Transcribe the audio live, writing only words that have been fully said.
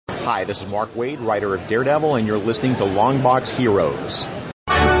Hi, this is Mark Waid, writer of Daredevil, and you're listening to Longbox Heroes.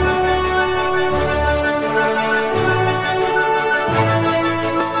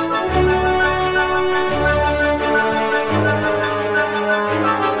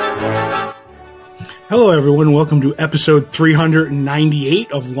 Hello, everyone. Welcome to episode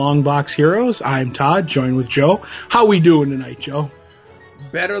 398 of Longbox Heroes. I'm Todd, joined with Joe. How we doing tonight, Joe?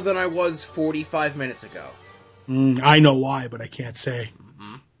 Better than I was 45 minutes ago. I know why, but I can't say.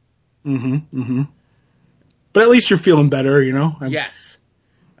 But at least you're feeling better, you know? Yes.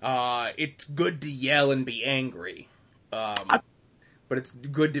 It's good to yell and be angry. But it's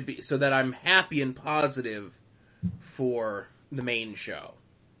good to be, so that I'm happy and positive for the main show.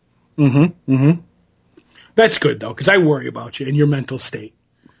 That's good, though, because I worry about you and your mental state.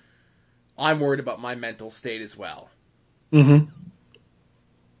 I'm worried about my mental state as well.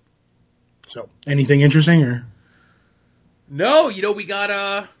 So, anything interesting, or? No, we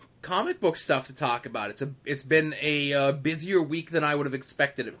got comic book stuff to talk about. It's been a busier week than I would have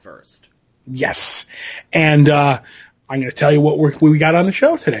expected at first. Yes, and I'm going to tell you what we got on the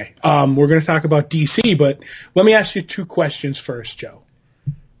show today. We're going to talk about DC, but let me ask you two questions first, Joe.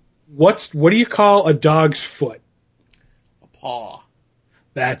 What do you call a dog's foot? A paw.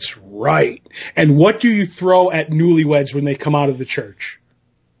 That's right. And what do you throw at newlyweds when they come out of the church?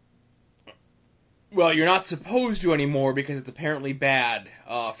 Well, you're not supposed to anymore because it's apparently bad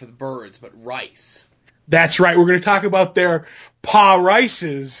for the birds, but rice. That's right. We're going to talk about their paw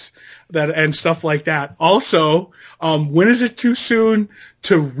rices and stuff like that. Also, when is it too soon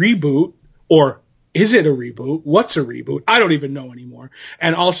to reboot, or is it a reboot? What's a reboot? I don't even know anymore.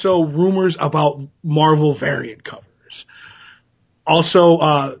 And also rumors about Marvel variant covers.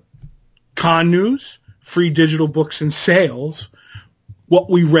 Also, con news, free digital books and sales. What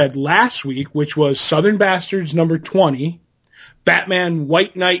we read last week, which was Southern Bastards number 20, Batman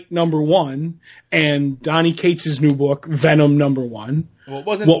White Knight number 1, and Donny Cates' new book, Venom number 1. Well,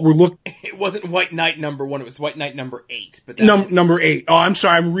 it wasn't White Knight number 1, it was White Knight number 8. But number 8. Oh, I'm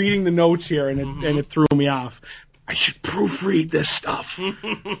sorry, I'm reading the notes here and it threw me off. I should proofread this stuff.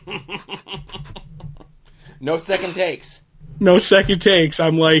 No second takes. No second takes.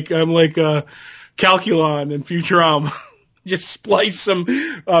 I'm like Calculon and Futurama. Just splice some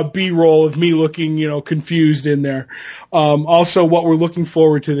B-roll of me looking, confused in there. Also, what we're looking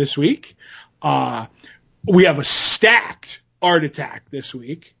forward to this week, we have a stacked Art Attack this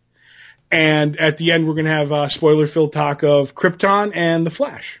week. And at the end, we're going to have spoiler-filled talk of Krypton and The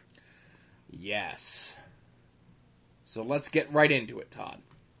Flash. Yes. So let's get right into it, Todd.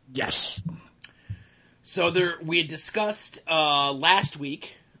 Yes. So we had discussed last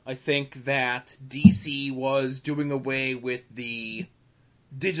week, I think, that DC was doing away with the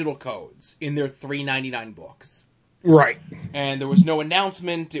digital codes in their $3.99 books. Right. And there was no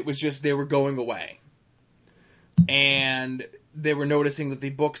announcement, it was just they were going away. And they were noticing that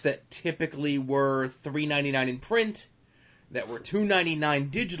the books that typically were $3.99 in print, that were $2.99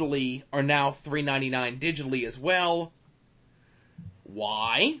 digitally, are now $3.99 digitally as well.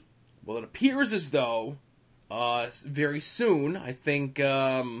 Why? Well, it appears as though very soon, I think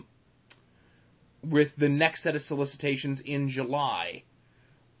with the next set of solicitations in July,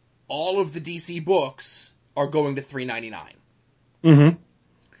 all of the DC books are going to $3.99.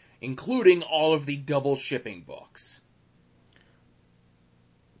 Including all of the double shipping books.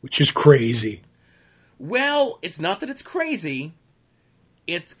 Which is crazy. Well, it's not that it's crazy.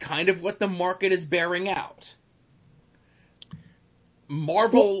 It's kind of what the market is bearing out.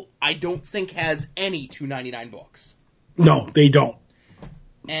 Marvel, I don't think, has any $2.99 books. No, they don't.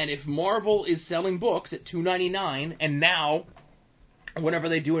 And if Marvel is selling books at $2.99, and now, whenever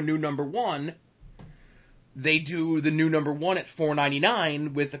they do a new number 1, they do the new number 1 at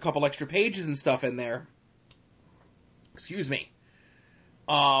 $4.99 with a couple extra pages and stuff in there. Excuse me.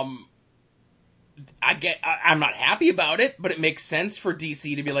 I'm not happy about it, but it makes sense for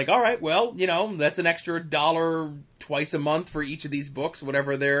DC to be like, all right, well, that's an extra $1 twice a month for each of these books,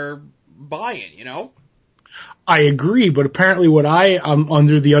 whatever they're buying, I agree, but apparently what I am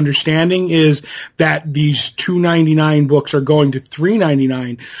under the understanding is that these $2.99 books are going to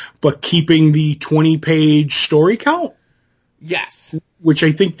 $3.99, but keeping the 20-page story count. Yes. Which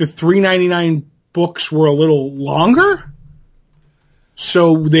I think the $3.99 books were a little longer.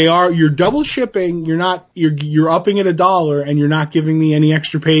 So you're double shipping, you're upping it $1 and you're not giving me any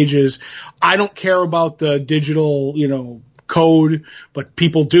extra pages. I don't care about the digital, code, but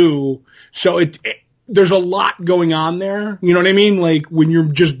people do. So there's a lot going on there. You know what I mean? Like when you're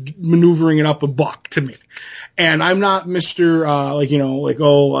just maneuvering it up $1 to me. And I'm not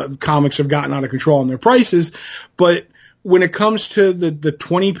Mr. Comics have gotten out of control on their prices, but when it comes to the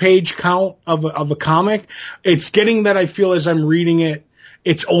 20-page count of a comic, it's getting that I feel as I'm reading it,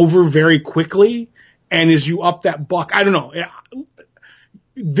 it's over very quickly. And as you up that buck, I don't know.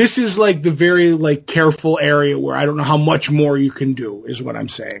 This is like the very like careful area where I don't know how much more you can do is what I'm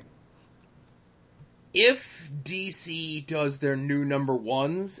saying. If DC does their new number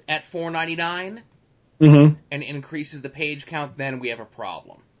ones at $4.99 and increases the page count, then we have a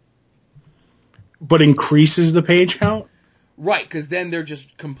problem. But increases the page count? Right, because then they're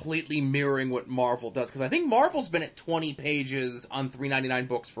just completely mirroring what Marvel does. Because I think Marvel's been at 20 pages on $3.99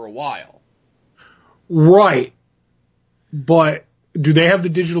 books for a while. Right. But do they have the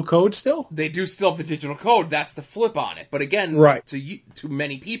digital code still? They do still have the digital code. That's the flip on it. But again, right. To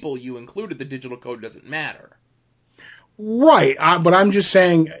many people, you included the digital code doesn't matter. Right. But I'm just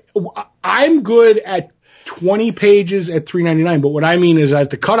saying, I'm good at 20 pages at $3.99. But what I mean is at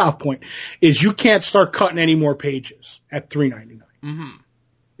the cutoff point is you can't start cutting any more pages at $3.99. Mm-hmm.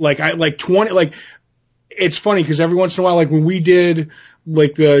 Like 20, like, it's funny because every once in a while, like when we did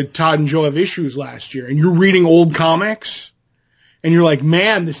like the Todd and Joe Have Issues last year and you're reading old comics and you're like,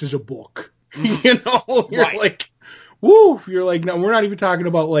 man, this is a book, you know, you're right. like, woo, you're like, no, we're not even talking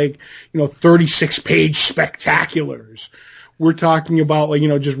about like, 36 page spectaculars. We're talking about like,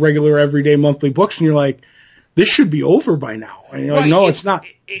 just regular everyday monthly books. And you're like, this should be over by now. And you're like, no, it's not.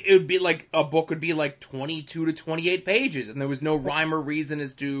 It would be like a book would be like 22 to 28 pages and there was no rhyme or reason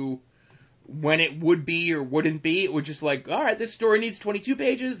as to when it would be or wouldn't be. It would just like, all right, this story needs 22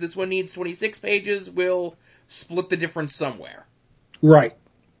 pages. This one needs 26 pages. We'll split the difference somewhere. Right.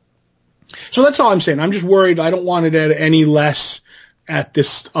 So that's all I'm saying. I'm just worried. I don't want it at any less at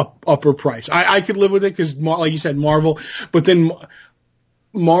this upper price. I could live with it because, like you said, Marvel. But then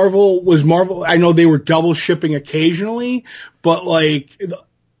Marvel. I know they were double shipping occasionally, but like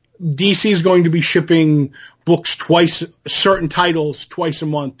DC is going to be shipping books twice, certain titles twice a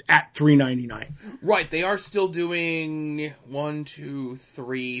month at $3.99. Right. They are still doing 1, 2,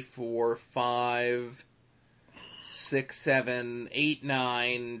 3, 4, 5, 6, 7, 8,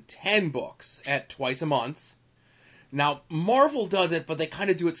 9, 10 books at twice a month. Now, Marvel does it, but they kind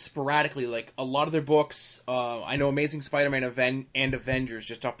of do it sporadically. Like, a lot of their books, I know Amazing Spider-Man and Avengers,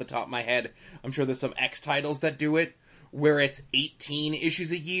 just off the top of my head. I'm sure there's some X titles that do it, where it's 18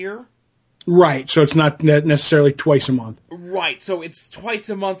 issues a year. Right, so it's not necessarily twice a month. Right, so it's twice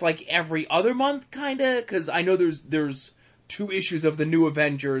a month, like every other month, kinda, because I know there's 2 issues of the new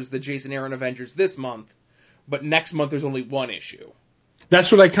Avengers, the Jason Aaron Avengers this month, but next month there's only 1 issue.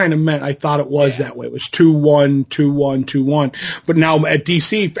 That's what I kind of meant. I thought it was that way. It was 2-1, 2-1, 2-1. But now at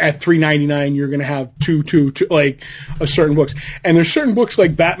DC, at $3.99, you're going to have 2, like a certain books. And there's certain books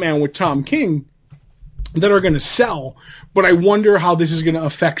like Batman with Tom King that are going to sell. But I wonder how this is going to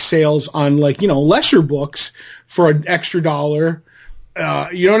affect sales on like, lesser books for an extra $1.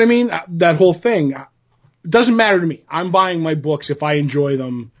 You know what I mean? That whole thing. It doesn't matter to me. I'm buying my books if I enjoy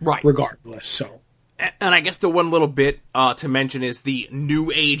them regardless. So. And I guess the one little bit to mention is the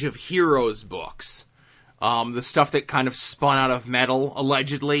New Age of Heroes books. The stuff that kind of spun out of Metal,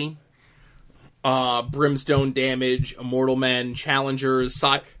 allegedly. Brimstone Damage, Immortal Men, Challengers,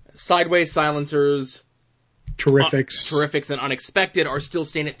 Sideways Silencers, Terrifics, and Unexpected are still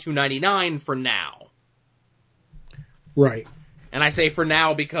staying at $2.99 for now. Right. And I say for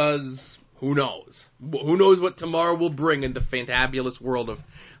now because who knows? Who knows what tomorrow will bring in the fantabulous world of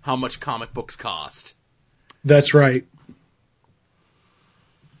how much comic books cost. That's right.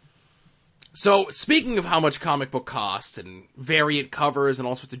 So, speaking of how much comic book costs and variant covers and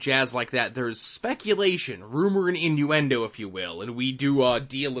all sorts of jazz like that, there's speculation, rumor and innuendo, if you will, and we do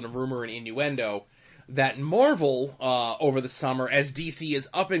deal in rumor and innuendo, that Marvel, over the summer, as DC is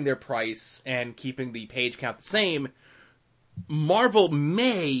upping their price and keeping the page count the same, Marvel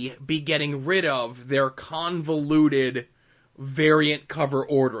may be getting rid of their convoluted variant cover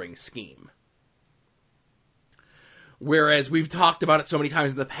ordering scheme. Whereas we've talked about it so many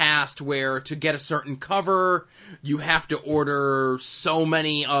times in the past where to get a certain cover, you have to order so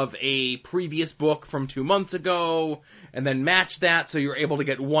many of a previous book from 2 months ago, and then match that so you're able to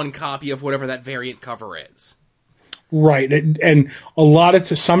get one copy of whatever that variant cover is. Right. And a lot of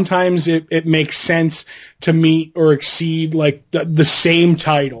sometimes it makes sense to meet or exceed like the same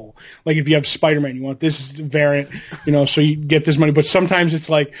title. Like if you have Spider-Man, you want this variant, so you get this money. But sometimes it's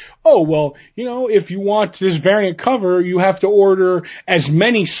like, oh, well, if you want this variant cover, you have to order as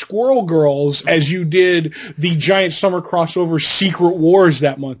many Squirrel Girls as you did the giant summer crossover Secret Wars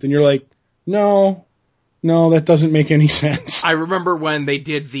that month. And you're like, no, that doesn't make any sense. I remember when they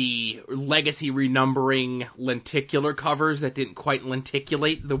did the legacy renumbering lenticular covers that didn't quite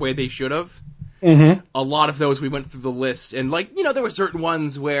lenticulate the way they should have. Mm-hmm. A lot of those we went through the list, and there were certain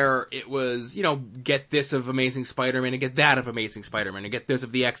ones where it was, get this of Amazing Spider-Man and get that of Amazing Spider-Man and get this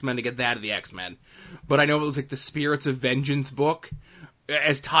of the X-Men and get that of the X-Men. But I know it was like the Spirits of Vengeance book.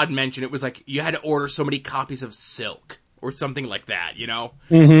 As Todd mentioned, it was like you had to order so many copies of Silk or something like that,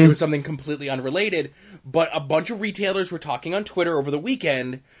 Mm-hmm. It was something completely unrelated. But a bunch of retailers were talking on Twitter over the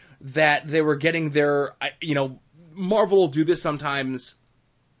weekend that they were getting their, Marvel will do this sometimes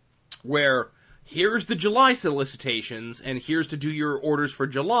where here's the July solicitations, and here's to do your orders for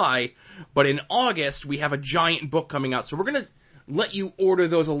July, but in August, we have a giant book coming out, so we're going to let you order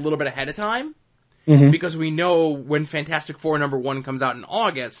those a little bit ahead of time, because we know when Fantastic Four #1 comes out in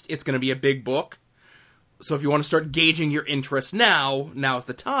August, it's going to be a big book. So if you want to start gauging your interest now's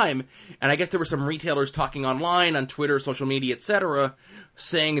the time. And I guess there were some retailers talking online, on Twitter, social media, etc.,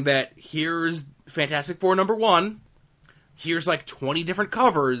 saying that here's Fantastic Four #1, here's like 20 different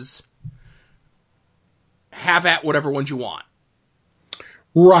covers, have at whatever ones you want.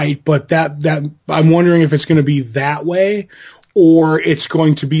 Right, but that I'm wondering if it's going to be that way, or it's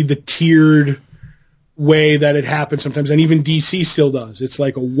going to be the tiered way that it happens sometimes, and even DC still does. It's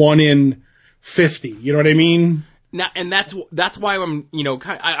like a 1 in 50. You know what I mean? Now, and that's why I'm,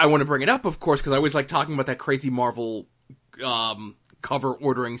 I want to bring it up, of course, because I always like talking about that crazy Marvel cover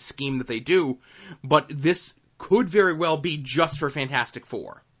ordering scheme that they do. But this could very well be just for Fantastic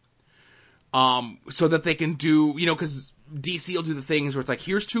Four, so that they can do, because DC will do the things where it's like,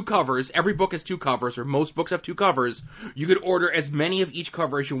 here's 2 covers, every book has 2 covers, or most books have 2 covers. You could order as many of each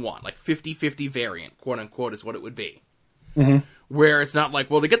cover as you want, like 50-50 variant, quote unquote, is what it would be. Mm-hmm. Where it's not like,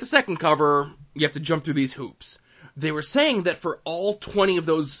 well, to get the second cover, you have to jump through these hoops. They were saying that for all 20 of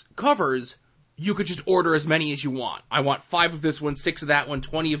those covers, you could just order as many as you want. I want 5 of this one, 6 of that one,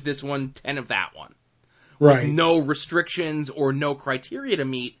 20 of this one, 10 of that one. Right. With no restrictions or no criteria to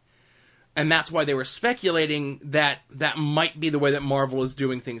meet. And that's why they were speculating that that might be the way that Marvel is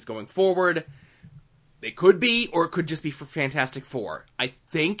doing things going forward. They could be, or it could just be for Fantastic Four. I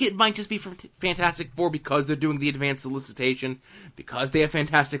think it might just be for Fantastic Four because they're doing the advanced solicitation, because they have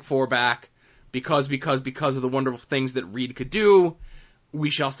Fantastic Four back, because of the wonderful things that Reed could do. We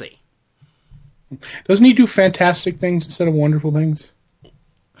shall see. Doesn't he do fantastic things instead of wonderful things?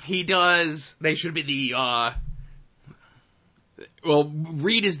 He does. They should be the, well,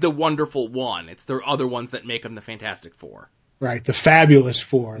 Reed is the wonderful one. It's the other ones that make him the Fantastic Four. Right, the Fabulous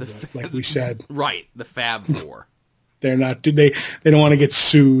Four, like we said. Right, the Fab Four. They're not. They don't want to get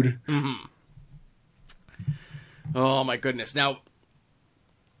sued. Mm-hmm. Oh my goodness! Now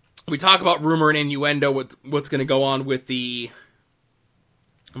we talk about rumor and innuendo. What's going to go on with the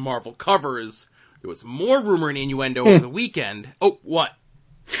Marvel covers? There was more rumor and innuendo over the weekend. Oh, what?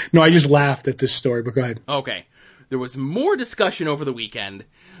 No, I just laughed at this story. But go ahead. Okay. There was more discussion over the weekend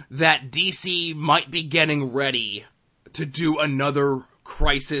that DC might be getting ready to do another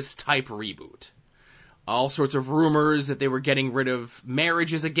Crisis-type reboot. All sorts of rumors that they were getting rid of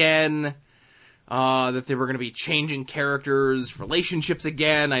marriages again, that they were going to be changing characters' relationships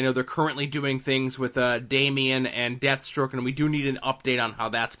again. I know they're currently doing things with Damian and Deathstroke, and we do need an update on how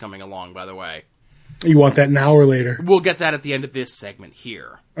that's coming along, by the way. You want that now or later? We'll get that at the end of this segment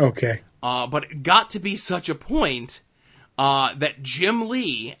here. Okay. But it got to be such a point that Jim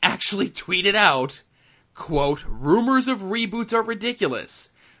Lee actually tweeted out, quote, "Rumors of reboots are ridiculous.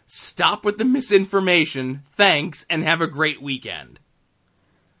 Stop with the misinformation. Thanks, and have a great weekend."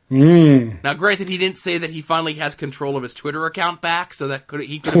 Now, granted, he didn't say that he finally has control of his Twitter account back, so that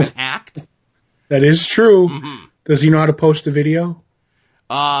he could have been hacked. That is true. Mm-hmm. Does he know how to post a video?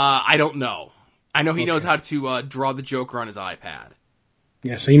 I don't know. I know he knows how to draw the Joker on his iPad.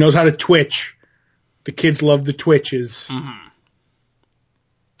 Yeah, so he knows how to twitch. The kids love the twitches. Mm-hmm.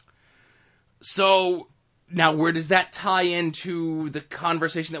 So, now where does that tie into the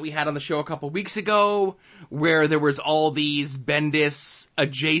conversation that we had on the show a couple weeks ago, where there was all these Bendis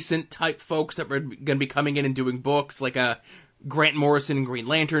adjacent type folks that were going to be coming in and doing books, like a Grant Morrison Green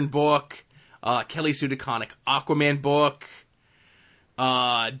Lantern book, Kelly Sue DeConnick Aquaman book,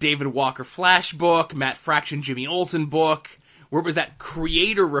 David Walker Flash book, Matt Fraction Jimmy Olsen book, where it was that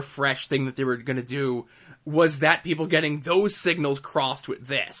creator refresh thing that they were going to do. Was that people getting those signals crossed with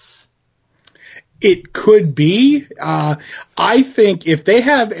this? It could be. I think if they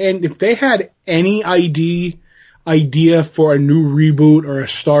had any idea for a new reboot or a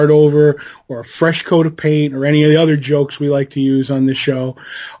start over or a fresh coat of paint or any of the other jokes we like to use on this show,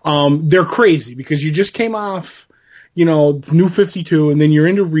 they're crazy because you just came off, New 52 and then you're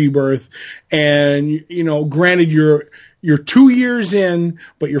into Rebirth and, granted you're 2 years in,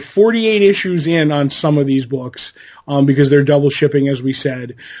 but you're 48 issues in on some of these books, because they're double shipping, as we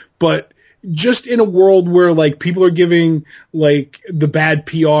said. But just in a world where like people are giving like the bad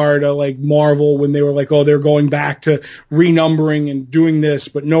PR to like Marvel when they were like, oh, they're going back to renumbering and doing this,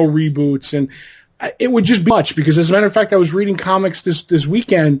 but no reboots, and it would just be much, because as a matter of fact, I was reading comics this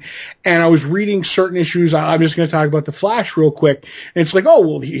weekend, and I was reading certain issues. I'm just going to talk about the Flash real quick. And it's like, oh,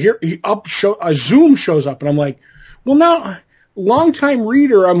 well, Zoom shows up, and I'm like, well, now, longtime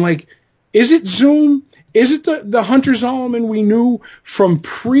reader, I'm like, is it Zoom? Is it the Hunter Zolomon we knew from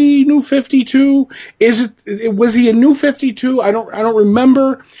pre-New 52? Was he a New 52? I don't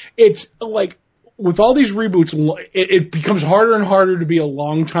remember. It's like, with all these reboots, it becomes harder and harder to be a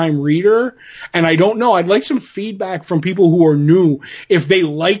long-time reader. And I don't know. I'd like some feedback from people who are new if they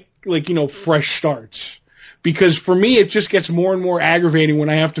like, fresh starts. Because for me, it just gets more and more aggravating when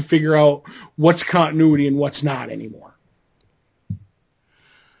I have to figure out what's continuity and what's not anymore.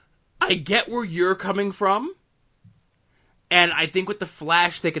 I get where you're coming from. And I think with the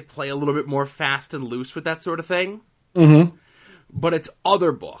Flash, they could play a little bit more fast and loose with that sort of thing. Mm-hmm. But it's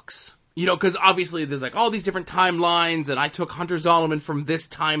other books. Because obviously there's like all these different timelines, and I took Hunter Zolomon from this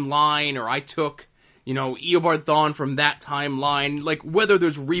timeline, or I took, Eobard Thawne from that timeline, like whether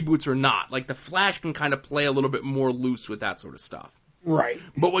there's reboots or not. Like the Flash can kind of play a little bit more loose with that sort of stuff. Right.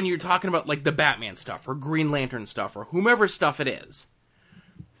 But when you're talking about like the Batman stuff, or Green Lantern stuff, or whomever stuff it is.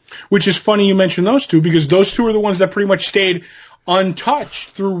 Which is funny you mention those two, because those two are the ones that pretty much stayed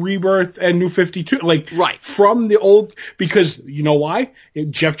untouched through Rebirth and New 52, right. From the old, because you know why?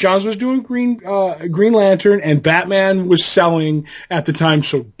 Jeff Johns was doing Green Lantern, and Batman was selling at the time,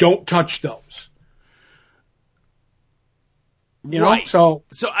 so don't touch those. You know?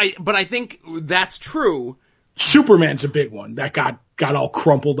 But I think that's true. Superman's a big one that got all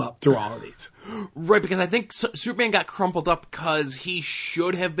crumpled up through all of these. Right, because I think Superman got crumpled up because he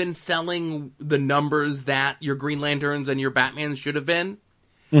should have been selling the numbers that your Green Lanterns and your Batmans should have been.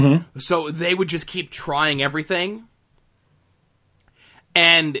 Mm-hmm. So they would just keep trying everything.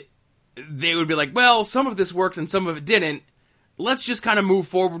 And they would be like, well, some of this worked and some of it didn't. Let's just kind of move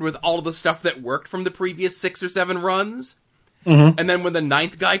forward with all of the stuff that worked from the previous 6 or 7 runs. Mm-hmm. And then when the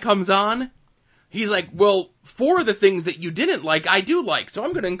 9th guy comes on, he's like, well, 4 of the things that you didn't like, I do like, so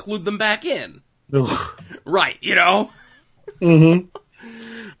I'm going to include them back in. Ugh. Right, Mm-hmm.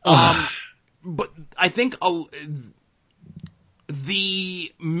 But I think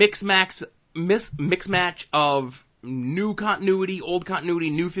the mix match of new continuity, old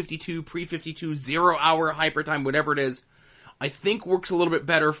continuity, New 52, pre-52, 0 hour, hyper time, whatever it is, I think works a little bit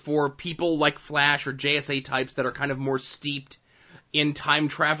better for people like Flash or JSA types that are kind of more steeped in time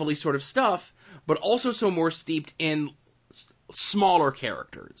travel-y sort of stuff, but also so more steeped in smaller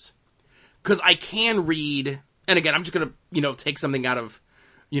characters. Because I can read, and again, I'm just going to, take something out of,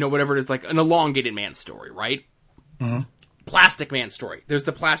 whatever it is, like an Elongated Man story, right? Mm-hmm. Plastic Man story. There's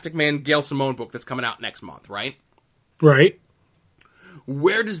the Plastic Man Gail Simone book that's coming out next month, right? Right.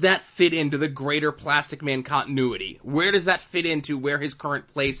 Where does that fit into the greater Plastic Man continuity? Where does that fit into where his current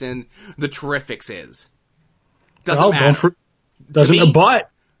place in the Terrifics is? Doesn't matter.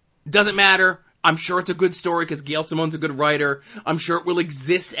 Doesn't matter. I'm sure it's a good story because Gail Simone's a good writer. I'm sure it will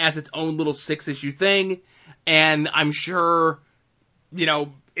exist as its own little 6-issue thing. And I'm sure,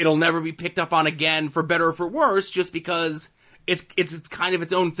 it'll never be picked up on again for better or for worse just because it's kind of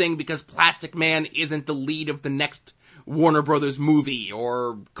its own thing because Plastic Man isn't the lead of the next Warner Brothers movie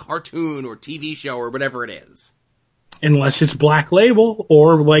or cartoon or TV show or whatever it is. Unless it's Black Label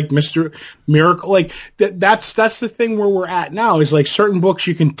or like Mr. Miracle, like that's the thing where we're at now is like certain books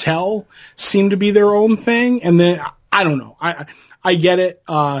you can tell seem to be their own thing, and then I don't know, I get it,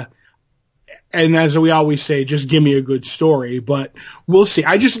 and as we always say, just give me a good story, but we'll see.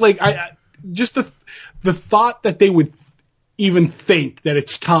 I just just the thought that they would even think that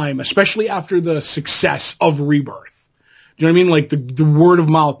it's time, especially after the success of Rebirth. Do you know what I mean? Like the word of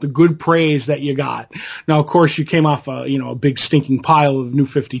mouth, the good praise that you got. Now, of course, you came off a big stinking pile of New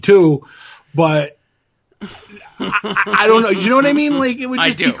 52, but I don't know. You know what I mean? Like it would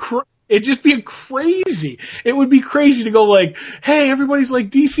just it'd just be crazy. It would be crazy to go like, hey, everybody's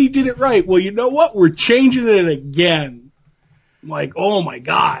like DC did it right. Well, you know what? We're changing it again. Like, oh my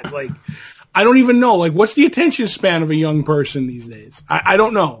God. Like, I don't even know. Like, what's the attention span of a young person these days? I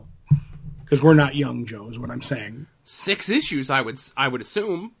don't know. Because we're not young, Joe, is what I'm saying. 6 issues, I would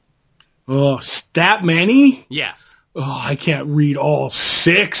assume. Oh, that many? Yes. Oh, I can't read all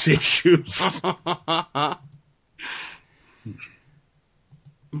 6 issues. But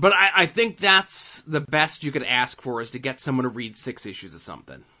I think that's the best you could ask for is to get someone to read 6 issues of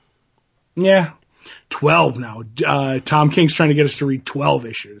something. Yeah. 12 now. Tom King's trying to get us to read 12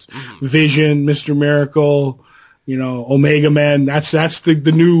 issues. Mm-hmm. Vision, Mr. Miracle, Omega Man. That's the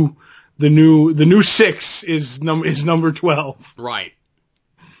the new 6 is number 12. Right.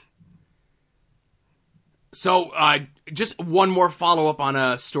 So, just one more follow-up on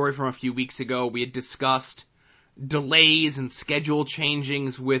a story from a few weeks ago. We had discussed delays and schedule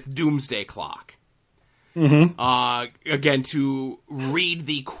changings with Doomsday Clock. Again, to read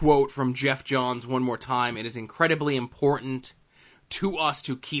the quote from Jeff Johns one more time, it is incredibly important to us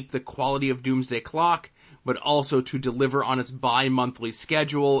to keep the quality of Doomsday Clock, but also to deliver on its bi-monthly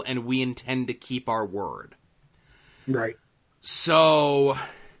schedule, and we intend to keep our word. Right. So,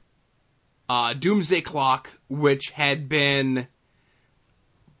 Doomsday Clock, which had been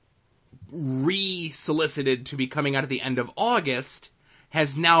re-solicited to be coming out at the end of August,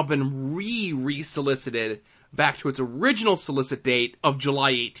 has now been re-solicited back to its original solicit date of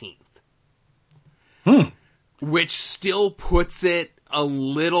July 18th. Which still puts it a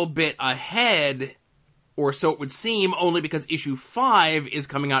little bit ahead, or so it would seem, only because issue 5 is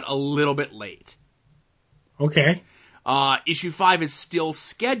coming out a little bit late. Okay. Issue 5 is still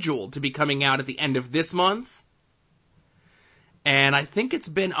scheduled to be coming out at the end of this month. And I think it's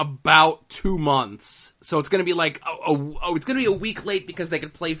been about 2 months. So it's going to be like, it's going to be a week late because they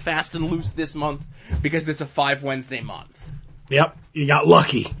could play fast and loose this month because this is a 5 Wednesday month. Yep. You got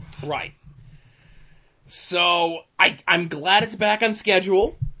lucky. Right. So I'm glad it's back on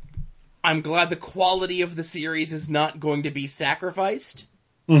schedule. I'm glad the quality of the series is not going to be sacrificed.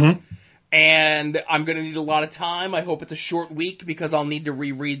 And I'm going to need a lot of time. I hope it's a short week because I'll need to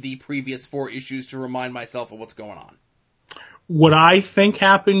reread the previous 4 issues to remind myself of what's going on. What I think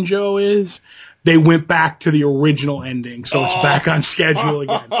happened, Joe, is they went back to the original ending, so it's back on schedule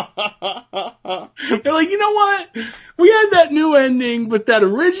again. They're like, you know what? We had that new ending, but that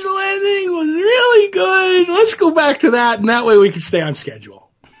original ending was really good. Let's go back to that, and that way we can stay on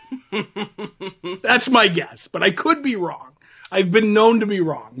schedule. That's my guess, but I could be wrong. I've been known to be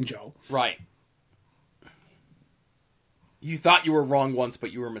wrong, Joe. Right. You thought you were wrong once,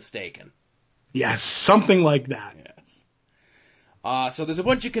 but you were mistaken. Yes, something like that. Yes. So there's a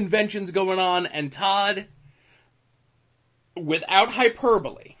bunch of conventions going on, and Todd, without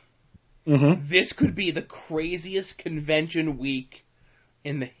hyperbole, this could be the craziest convention week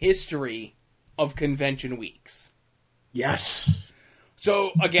in the history of convention weeks. Yes.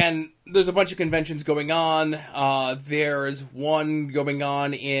 So, again, there's a bunch of conventions going on. There's one going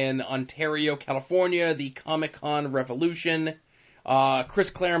on in Ontario, California, the Comic-Con Revolution. Chris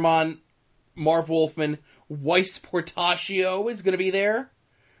Claremont, Marv Wolfman, Weiss Portacio is going to be there.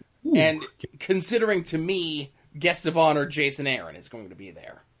 Ooh. And considering to me, guest of honor Jason Aaron is going to be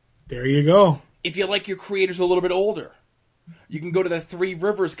there. There you go. If you like your creators a little bit older, you can go to the Three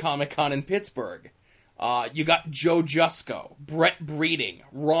Rivers Comic-Con in Pittsburgh. You got Joe Jusko, Brett Breeding,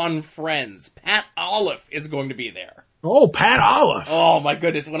 Ron Friends, Pat Olive is going to be there. Oh, Pat Olive. Oh, my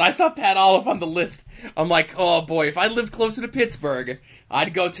goodness. When I saw Pat Olive on the list, I'm like, oh, boy, if I lived closer to Pittsburgh,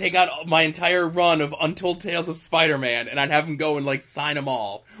 I'd go take out my entire run of Untold Tales of Spider-Man, and I'd have him go and, like, sign them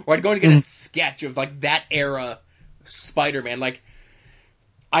all. Or I'd go and get a sketch of, like, that era Spider-Man. Like,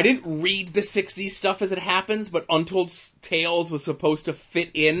 I didn't read the 60s stuff as it happens, but Untold Tales was supposed to fit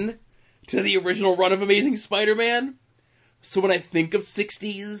in to the original run of Amazing Spider-Man. So when I think of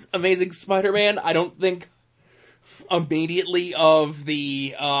 60s Amazing Spider-Man, I don't think immediately of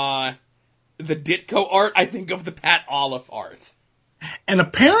the Ditko art. I think of the Pat Olive art. And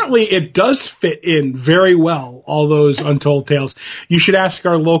apparently it does fit in very well, all those Untold Tales. You should ask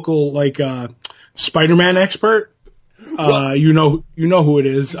our local, Spider-Man expert. You know who it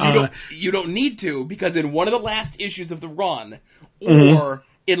is. You don't need to, because in one of the last issues of the run, or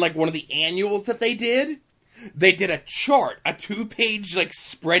in, one of the annuals that they did a chart, a 2-page,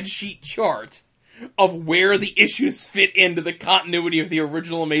 spreadsheet chart of where the issues fit into the continuity of the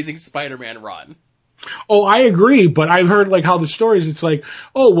original Amazing Spider-Man run. Oh, I agree, but I've heard how the stories. It's like,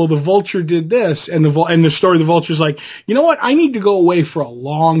 oh, well, the Vulture did this, and the story of the Vulture's like, you know what? I need to go away for a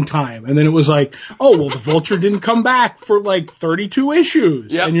long time, and then it was like, oh, well, the Vulture didn't come back for 32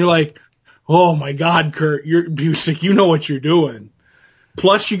 issues, and you're like, oh my God, Kurt, you're Busick, you know what you're doing.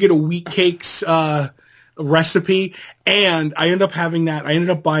 Plus, you get a wheat cakes recipe, and I ended up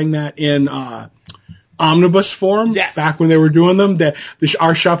buying that in omnibus form. Yes. Back when they were doing them.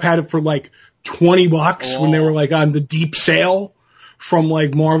 Our shop had it for $20 when they were on the deep sale from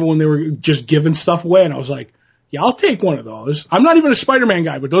Marvel when they were just giving stuff away, and I was like, yeah, I'll take one of those. I'm not even a Spider-Man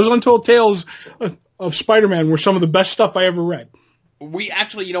guy, but those Untold Tales of Spider-Man were some of the best stuff I ever read. We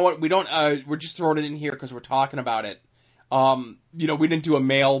actually, you know what, we don't, we're just throwing it in here because we're talking about it. We didn't do a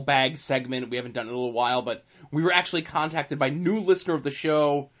mailbag segment. We haven't done it in a little while, but we were actually contacted by new listener of the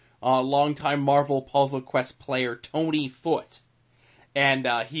show, longtime Marvel Puzzle Quest player, Tony Foote. and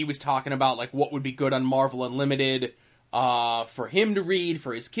he was talking about like what would be good on Marvel Unlimited for him to read,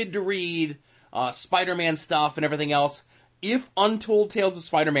 for his kid to read, Spider-Man stuff and everything else. If Untold Tales of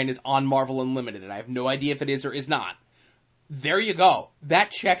Spider-Man is on Marvel Unlimited, and I have no idea if it is or is not, there you go.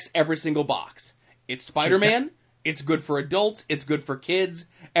 That checks every single box. It's Spider-Man, it's good for adults, it's good for kids,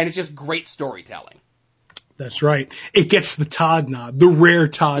 and it's just great storytelling. That's right. It gets the Todd nod, the rare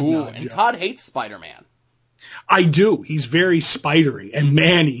Todd nod. And Joe. Todd hates Spider-Man. I do. He's very spidery and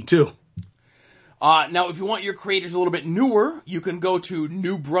manny, too. Now, if you want your creators a little bit newer, you can go to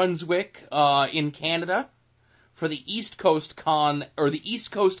New Brunswick in Canada for the East Coast Con, or the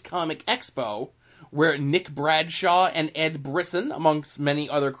East Coast Comic Expo, where Nick Bradshaw and Ed Brisson, amongst many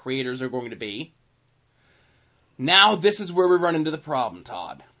other creators, are going to be. Now, this is where we run into the problem,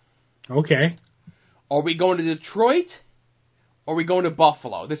 Todd. Okay. Are we going to Detroit? Or are we going to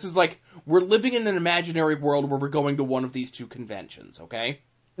Buffalo? This is like, we're living in an imaginary world where we're going to one of these two conventions, okay?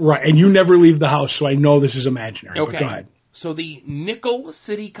 Right, and you never leave the house, so I know this is imaginary. Okay. But go ahead. So the Nickel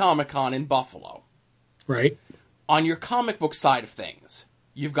City Comic Con in Buffalo. Right. On your comic book side of things,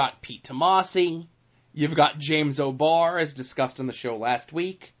 you've got Pete Tomasi, you've got James O'Barr, as discussed on the show last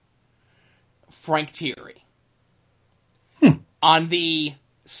week, Frank Thierry. On the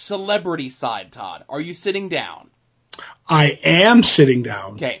celebrity side, Todd, are you sitting down? I am sitting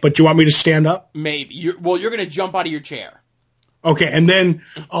down. Okay. But do you want me to stand up? Maybe. You're going to jump out of your chair. Okay, and then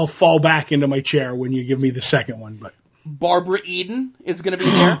I'll fall back into my chair when you give me the second one. But Barbara Eden is going to be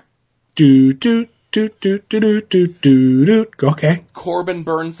there. do do do do do do do do do. Okay. Corbin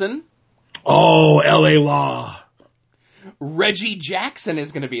Burnson. Oh, L.A. Law. Reggie Jackson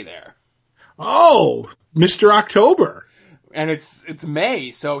is going to be there. Oh, Mr. October. And it's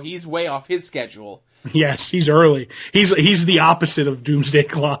May, so he's way off his schedule. Yes, he's early. He's the opposite of Doomsday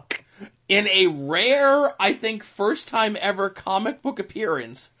Clock. In a rare, I think, first time ever comic book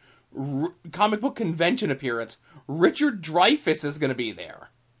convention appearance, Richard Dreyfuss is going to be there.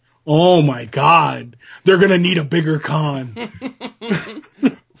 Oh my God. They're going to need a bigger con.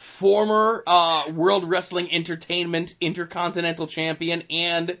 Former World Wrestling Entertainment Intercontinental Champion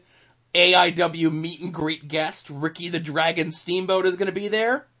and AIW meet and greet guest Ricky the Dragon Steamboat is going to be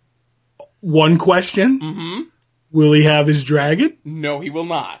there. One question. Mm-hmm. Will he have his dragon? No, he will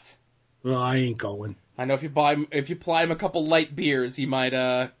not. Well, I ain't going. I know if you ply him a couple light beers, he might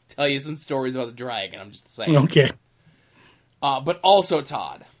tell you some stories about the dragon. I'm just saying. Okay. But also,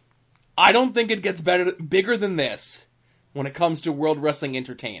 Todd, I don't think it gets bigger than this when it comes to World Wrestling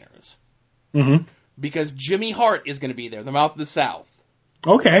Entertainers. Mm-hmm. Because Jimmy Hart is going to be there, the Mouth of the South.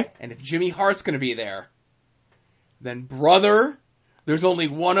 Okay. And if Jimmy Hart's going to be there, then brother, there's only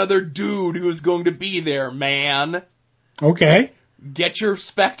one other dude who is going to be there, man. Okay. Get your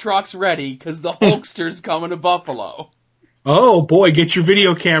Spectrox ready, because the Hulkster's coming to Buffalo. Oh, boy, get your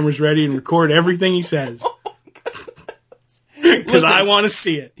video cameras ready and record everything he says. Because I want to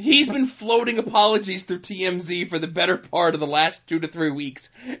see it. He's been floating apologies through TMZ for the better part of the last 2 to 3 weeks,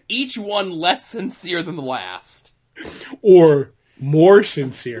 each one less sincere than the last. Or more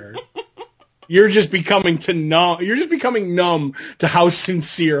sincere. You're just becoming numb to how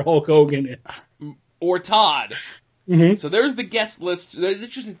sincere Hulk Hogan is. Or Todd. Mm-hmm. So there's the guest list. There's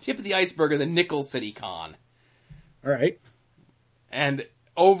just the tip of the iceberg of the Nickel City Con. All right. And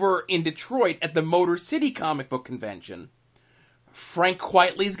over in Detroit at the Motor City Comic Book Convention, Frank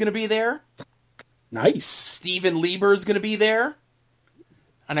Quitely is going to be there. Nice. Steven Lieber is going to be there.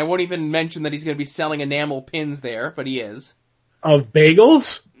 And I won't even mention that he's going to be selling enamel pins there, but he is. Of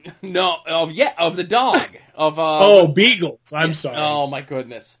bagels? No, of the dog. Beagles. I'm sorry. Oh, my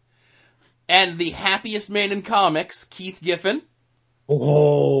goodness. And the happiest man in comics, Keith Giffen.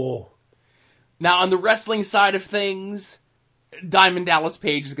 Oh. Now, on the wrestling side of things, Diamond Dallas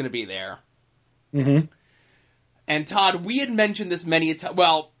Page is going to be there. Mm-hmm. And Todd, we had mentioned this many times.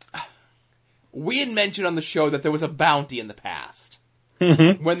 Well, we had mentioned on the show that there was a bounty in the past.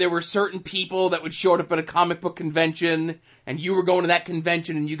 Mm-hmm. When there were certain people that would show up at a comic book convention, and you were going to that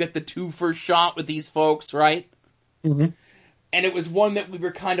convention, and you get the 2 first shot with these folks, right? Mm-hmm. And it was one that we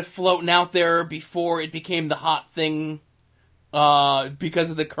were kind of floating out there before it became the hot thing because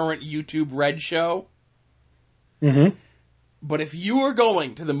of the current YouTube Red show. Mm-hmm. But if you are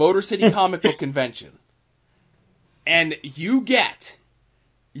going to the Motor City Comic Book Convention and you get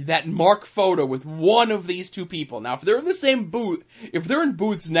that mark photo with one of these 2 people, now if they're in the same booth, if they're in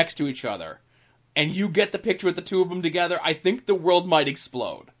booths next to each other, and you get the picture with the 2 of them together, I think the world might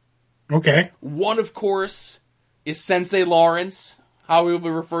explode. Okay. One, of course, is Sensei Lawrence, how he will be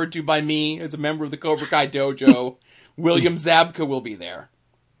referred to by me as a member of the Cobra Kai Dojo. William Zabka will be there.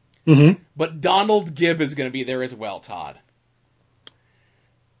 Mm-hmm. But Donald Gibb is going to be there as well, Todd.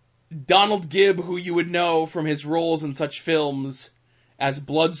 Donald Gibb, who you would know from his roles in such films as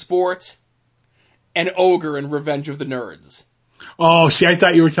Bloodsport and Ogre in Revenge of the Nerds. Oh, see, I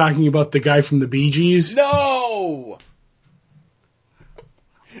thought you were talking about the guy from the Bee Gees. No!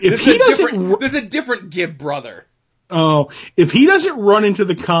 There's a different Gibb brother. Oh, if he doesn't run into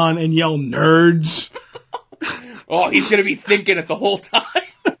the con and yell nerds. Oh, he's going to be thinking it the whole time.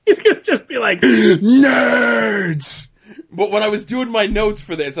 He's going to just be like, nerds! But when I was doing my notes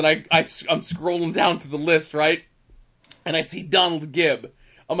for this, and I'm scrolling down to the list, right? And I see Donald Gibb.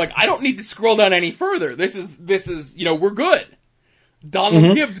 I'm like, I don't need to scroll down any further. This is, we're good.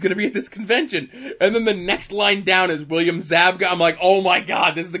 Donald Gibb's gonna be at this convention. And then the next line down is William Zabka. I'm like, oh my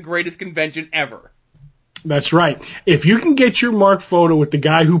god, this is the greatest convention ever. That's right. If you can get your mark photo with the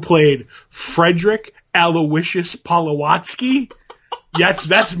guy who played Frederick Aloysius Polowatsky,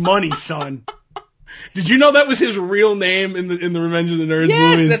 that's money, son. Did you know that was his real name in the Revenge of the Nerds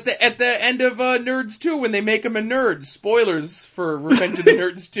movies? Yes, at the end of Nerds 2 when they make him a nerd. Spoilers for Revenge of the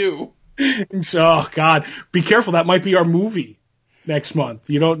Nerds 2. Oh god, be careful. That might be our movie next month.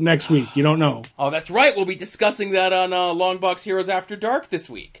 Next week. You don't know. Oh, that's right. We'll be discussing that on Longbox Heroes After Dark this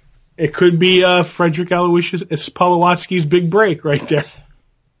week. It could be Frederick Aloysius Polowatsky's big break right there.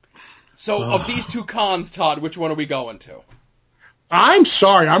 So, of these two cons, Todd, which one are we going to? I'm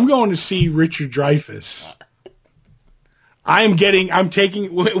sorry. I'm going to see Richard Dreyfuss.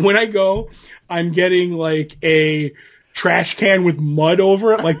 When I go, I'm getting like a trash can with mud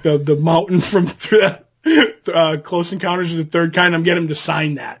over it, like the mountain from Close Encounters of the Third Kind. I'm getting him to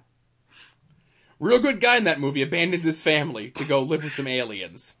sign that. Real good guy in that movie abandoned his family to go live with some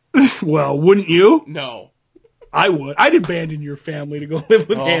aliens. Well, wouldn't you? No. I would. I'd abandon your family to go live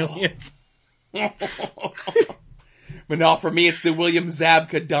with aliens. But no, for me, it's the William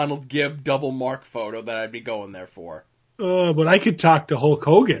Zabka, Donald Gibb double mark photo that I'd be going there for. But I could talk to Hulk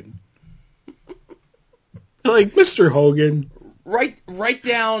Hogan. Like, Mr. Hogan. Write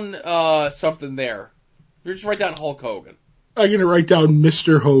down something there. Just write down Hulk Hogan. I'm going to write down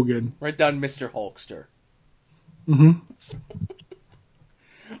Mr. Hogan. Write down Mr. Hulkster. Mm-hmm.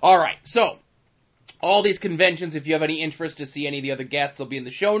 All right, so all these conventions, if you have any interest to see any of the other guests, they'll be in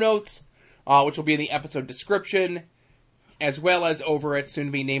the show notes, which will be in the episode description, as well as over at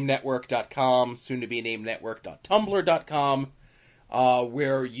soon-to-be-named-network.com, soon-to-be-named-network.tumblr.com,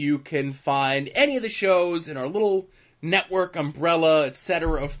 where you can find any of the shows in our little network umbrella,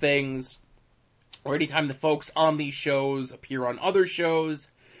 etc. of things, or anytime the folks on these shows appear on other shows.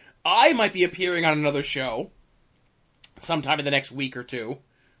 I might be appearing on another show sometime in the next week or two.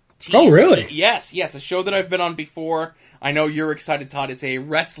 Oh, really? Yes, a show that I've been on before. I know you're excited, Todd. It's a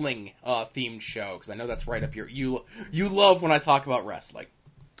wrestling themed show, because I know that's right up your... You love when I talk about wrestling.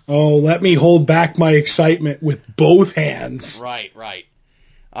 Oh, let me hold back my excitement with both hands. Right.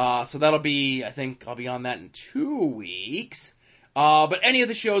 So that'll be... I think I'll be on that in 2 weeks. But any of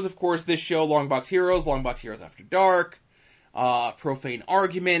the shows, of course, this show, Longbox Heroes After Dark, Profane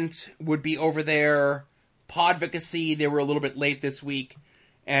Argument would be over there. Podvocacy, they were a little bit late this week.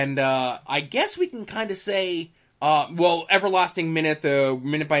 And I guess we can kind of say, Everlasting Minute, the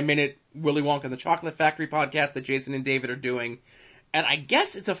minute-by-minute Willy Wonka and the Chocolate Factory podcast that Jason and David are doing. And I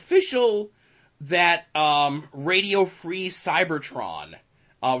guess it's official that Radio Free Cybertron,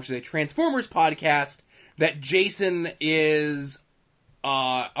 which is a Transformers podcast, that Jason is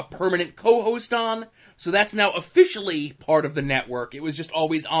a permanent co-host on. So that's now officially part of the network. It was just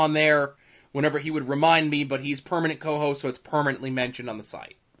always on there whenever he would remind me, but he's permanent co-host, so it's permanently mentioned on the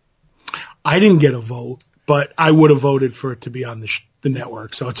site. I didn't get a vote, but I would have voted for it to be on the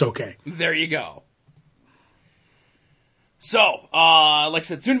network, so it's okay. There you go. So, like I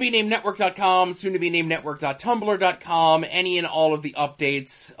said, soon-to-be-named-network.com, soon-to-be-named-network.tumblr.com, any and all of the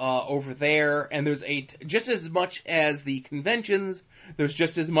updates over there, and there's just as much as the conventions, there's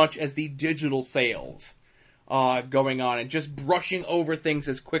just as much as the digital sales going on, and just brushing over things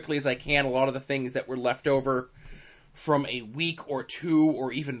as quickly as I can. A lot of the things that were left over from a week or 2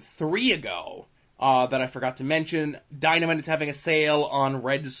 or even 3 ago that I forgot to mention. Dynamite is having a sale on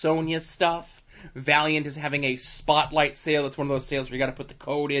Red Sonja stuff. Valiant is having a spotlight sale. It's one of those sales where you gotta put the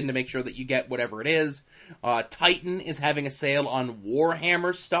code in to make sure that you get whatever it is. Titan is having a sale on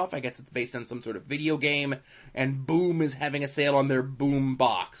Warhammer stuff. I guess it's based on some sort of video game. And Boom is having a sale on their Boom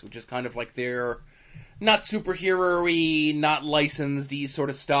box, which is kind of like their not superhero-y, not licensed-y sort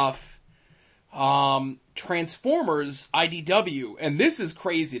of stuff. Transformers, IDW, and this is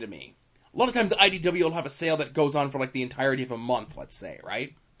crazy to me. A lot of times IDW will have a sale that goes on for like the entirety of a month, let's say,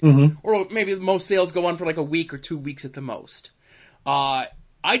 right? Mm-hmm. Or maybe most sales go on for like a week or 2 weeks at the most.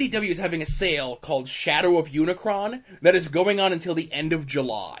 IDW is having a sale called Shadow of Unicron that is going on until the end of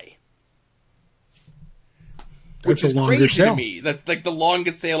July. which is longer crazy sale to me. That's like the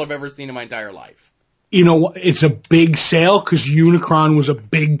longest sale I've ever seen in my entire life. You know, it's a big sale because Unicron was a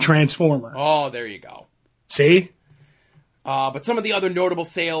big Transformer. Oh, there you go. See? But some of the other notable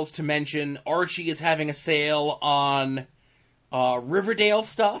sales to mention, Archie is having a sale on Riverdale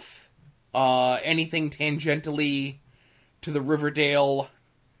stuff. Anything tangentially to the Riverdale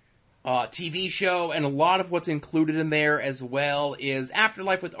TV show, and a lot of what's included in there as well is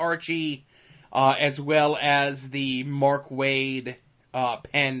Afterlife with Archie, as well as the Mark Waid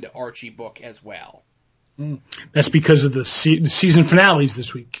penned Archie book as well. That's because of the season finales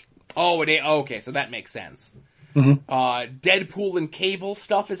this week. Oh, okay, so that makes sense. Mm-hmm. Deadpool and Cable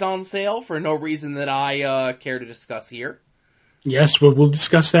stuff is on sale for no reason that I care to discuss here. Yes, we'll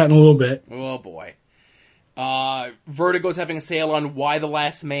discuss that in a little bit. Oh, boy. Vertigo's having a sale on Y the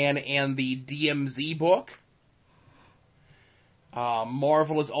Last Man and the DMZ book.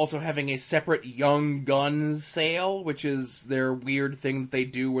 Marvel is also having a separate Young Guns sale, which is their weird thing that they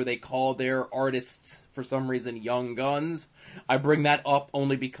do where they call their artists, for some reason, Young Guns. I bring that up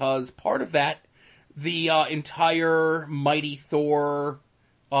only because part of that, the entire Mighty Thor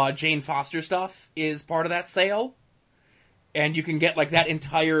Jane Foster stuff is part of that sale. And you can get like that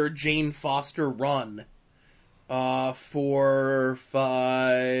entire Jane Foster run for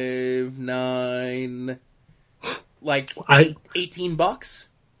 $5.9, like $18.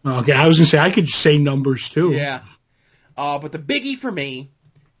 Okay, I was gonna say I could say numbers too. Yeah. But the biggie for me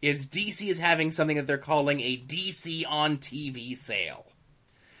is DC is having something that they're calling a DC on TV sale.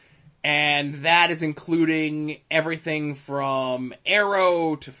 And that is including everything from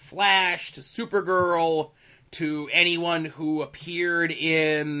Arrow to Flash to Supergirl to anyone who appeared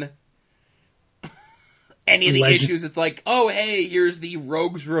in any of the issues. It's like, oh, hey, here's the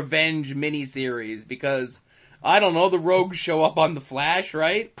Rogue's Revenge miniseries, because, I don't know, the Rogues show up on The Flash,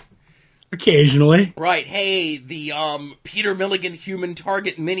 right? Occasionally. Right, hey, the Peter Milligan Human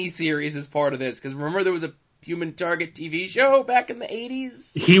Target miniseries is part of this, because remember there was a Human Target TV show back in the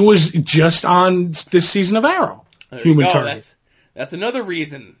 80s? He was just on this season of Arrow. Human Target. That's another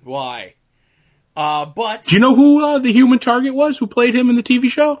reason why. But do you know who the Human Target was? Who played him in the TV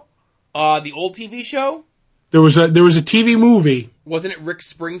show? The old TV show? There was a TV movie. Wasn't it Rick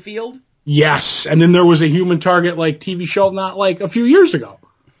Springfield? Yes, and then there was a Human Target like TV show not like a few years ago.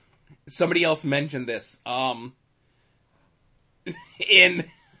 Somebody else mentioned this. On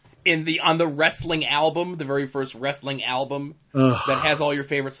the wrestling album, the very first wrestling album that has all your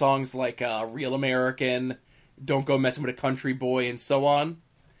favorite songs like Real American, Don't Go Messing with a Country Boy, and so on.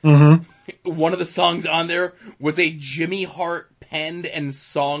 Mm-hmm. One of the songs on there was a Jimmy Hart penned and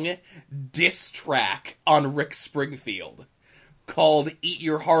sung diss track on Rick Springfield called Eat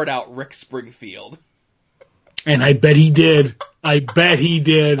Your Heart Out, Rick Springfield. And I bet he did. I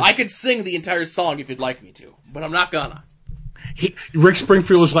could sing the entire song if you'd like me to, but I'm not gonna. Rick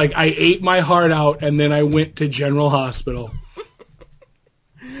Springfield was like, I ate my heart out and then I went to General Hospital.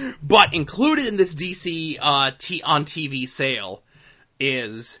 But included in this DC on TV sale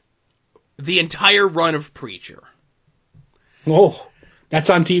is the entire run of Preacher. Oh, that's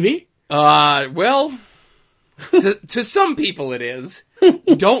on TV? Well, to some people it is.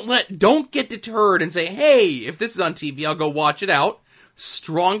 Don't get deterred and say, hey, if this is on TV, I'll go watch it out.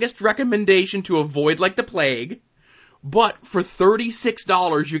 Strongest recommendation to avoid like the plague. But for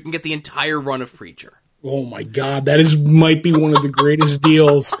 $36, you can get the entire run of Preacher. Oh my God, might be one of the greatest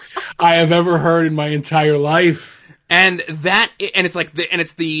deals I have ever heard in my entire life. And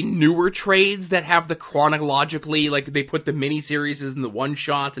it's the newer trades that have the chronologically, like they put the miniseries and the one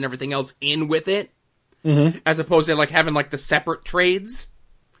shots and everything else in with it, as opposed to like having like the separate trades.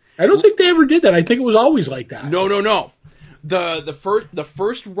 I don't think they ever did that. I think it was always like that. No. The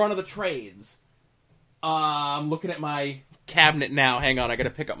first run of the trades. I'm looking at my cabinet now. Hang on, I got to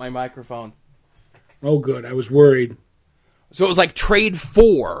pick up my microphone. Oh, good. I was worried. So it was like Trade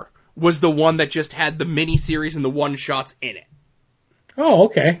 4 was the one that just had the miniseries and the one-shots in it. Oh,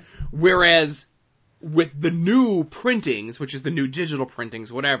 okay. Whereas with the new printings, which is the new digital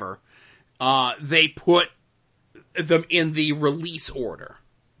printings, whatever, they put them in the release order.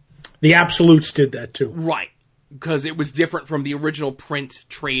 The Absolutes did that too. Right. Because it was different from the original print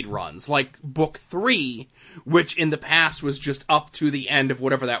trade runs. Like Book 3, which in the past was just up to the end of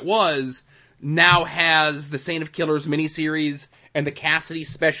whatever that was, now has the Saint of Killers miniseries and the Cassidy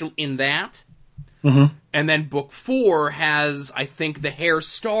special in that. Mm-hmm. And then Book 4 has, I think, the Hair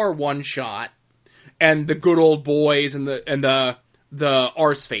Star one-shot and the Good Old Boys and the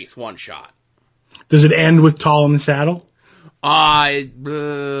Arseface one-shot. Does it end with Tall in the Saddle? Let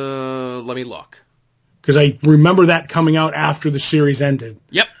me look. Because I remember that coming out after the series ended.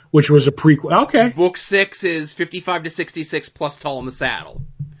 Yep. which was a prequel. Okay. Book 6 is 55 to 66 plus Tall in the Saddle.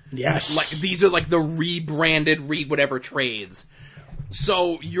 Yes. Like these are like the rebranded whatever trades.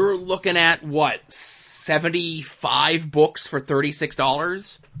 So you're looking at what, 75 books for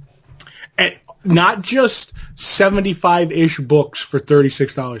 $36? And not just 75-ish books for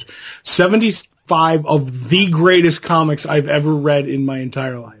 $36. 75 of the greatest comics I've ever read in my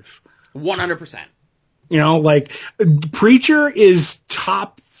entire life. 100%. You know, like, Preacher is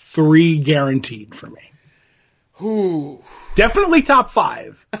top 3 guaranteed for me. Ooh. Definitely top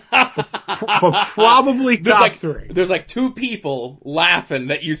 5. but probably top 3. There's like 2 people laughing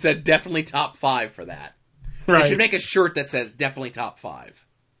that you said definitely top 5 for that. Right. They should make a shirt that says definitely top 5.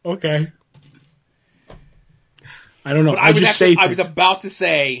 Okay. I don't know. But I was about to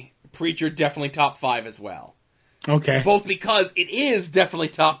say Preacher definitely top 5 as well. Okay. Both because it is definitely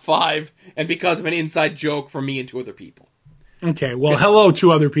top 5 and because of an inside joke from me and 2 other people. Okay. Well, hello,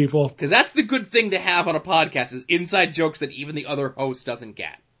 2 other people. Because that's the good thing to have on a podcast is inside jokes that even the other host doesn't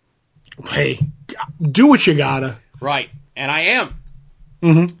get. Hey, do what you gotta. Right. And I am.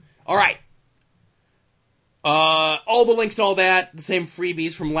 Mm-hmm. All right. All the links to all that, the same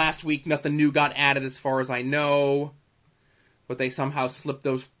freebies from last week. Nothing new got added as far as I know. But they somehow slipped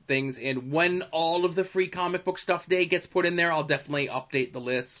those things in. When all of the free comic book stuff day gets put in there, I'll definitely update the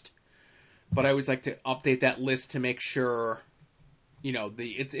list. But I always like to update that list to make sure, you know,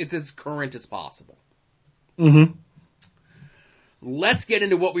 it's as current as possible. Mm-hmm. Let's get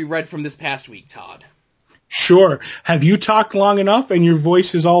into what we read from this past week, Todd. Sure. Have you talked long enough and your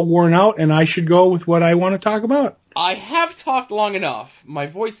voice is all worn out and I should go with what I want to talk about? I have talked long enough. My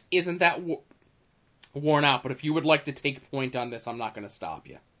voice isn't that worn out, but if you would like to take point on this, I'm not going to stop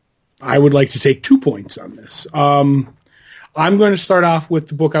you. I would like to take 2 points on this. I'm going to start off with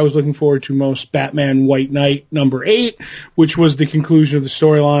the book I was looking forward to most, Batman White Knight number 8, which was the conclusion of the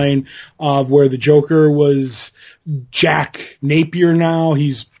storyline of where the Joker was Jack Napier now.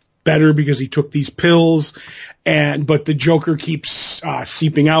 He's better because he took these pills, but the Joker keeps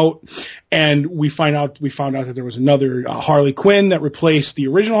seeping out, and we found out that there was another Harley Quinn that replaced the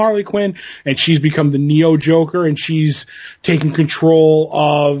original Harley Quinn, and she's become the Neo Joker, and she's taken control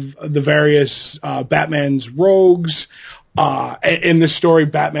of the various Batman's rogues. In this story,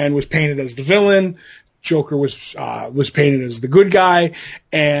 Batman was painted as the villain. Joker was painted as the good guy,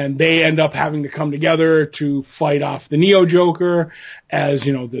 and they end up having to come together to fight off the Neo Joker, as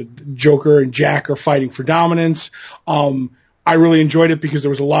you know, the Joker and Jack are fighting for dominance. I really enjoyed it because there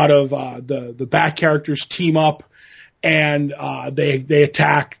was a lot of the Bat characters team up, and they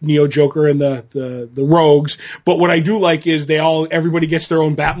attack Neo Joker and the rogues. But what I do like is everybody gets their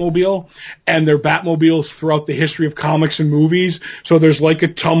own Batmobile, and their Batmobiles throughout the history of comics and movies. So there's like a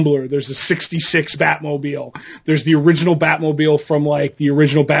Tumbler, there's a 66 Batmobile, there's the original Batmobile from like the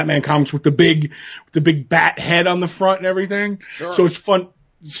original Batman comics with the big bat head on the front and everything. Sure. So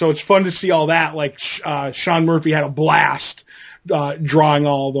it's fun to see all that. Like Sean Murphy had a blast drawing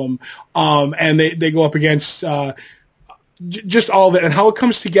all of them, and they go up against just all of it and how it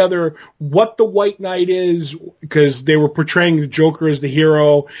comes together, what the White Knight is, because they were portraying the Joker as the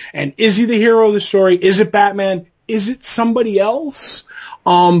hero, and is he the hero of the story? Is it Batman? Is it somebody else?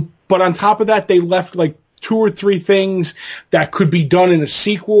 But on top of that, they left like 2 or 3 things that could be done in a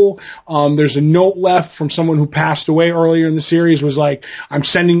sequel. There's a note left from someone who passed away earlier in the series, was like, I'm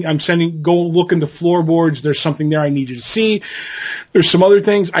sending, go look in the floorboards. There's something there I need you to see. There's some other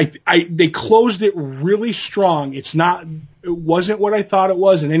things. They closed it really strong. It wasn't what I thought it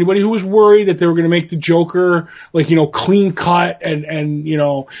was. And anybody who was worried that they were going to make the Joker, like, you know, clean cut and, you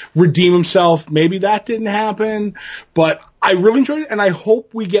know, redeem himself, maybe that didn't happen, but I really enjoyed it, and I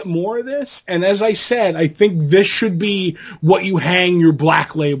hope we get more of this. And as I said, I think this should be what you hang your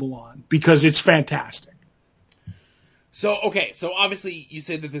black label on, because it's fantastic. So obviously you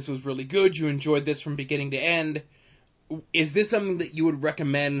said that this was really good. You enjoyed this from beginning to end. Is this something that you would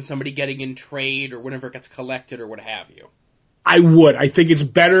recommend somebody getting in trade or whenever it gets collected or what have you? I would. I think it's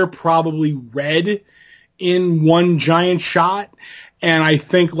better probably read in one giant shot. And I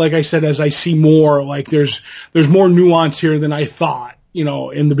think, like I said, as I see more, like there's more nuance here than I thought, you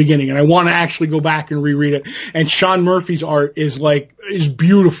know, in the beginning. And I want to actually go back and reread it. And Sean Murphy's art is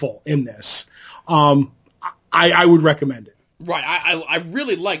beautiful in this. I would recommend it. Right. I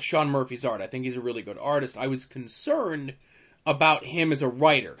really like Sean Murphy's art. I think he's a really good artist. I was concerned about him as a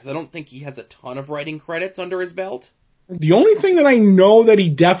writer, because I don't think he has a ton of writing credits under his belt. The only thing that I know that he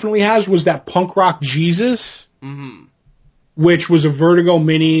definitely has was that Punk Rock Jesus. Mm-hmm. Which was a Vertigo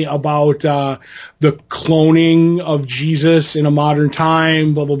mini about the cloning of Jesus in a modern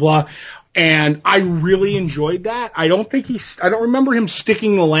time, blah, blah, blah. And I really enjoyed that. I don't remember him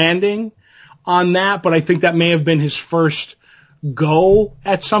sticking the landing on that, but I think that may have been his first go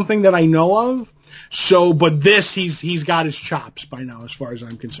at something that I know of. So, but this, he's got his chops by now, as far as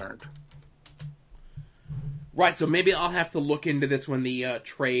I'm concerned. Right, so maybe I'll have to look into this when the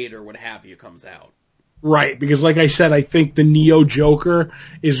trade or what have you comes out. Right, because like I said, I think the Neo Joker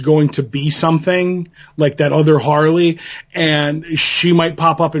is going to be something like that other Harley, and she might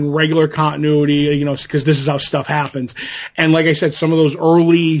pop up in regular continuity, because this is how stuff happens. And like I said, some of those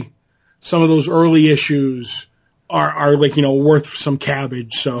early issues are like, worth some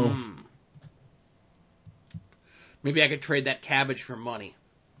cabbage, so. Maybe I could trade that cabbage for money.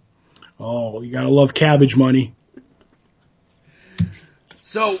 Oh, you gotta love cabbage money.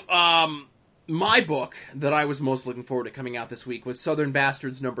 So, my book that I was most looking forward to coming out this week was Southern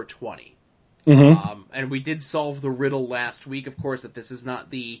Bastards number 20. Mm-hmm. And we did solve the riddle last week, of course, that this is not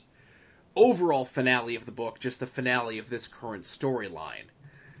the overall finale of the book, just the finale of this current storyline.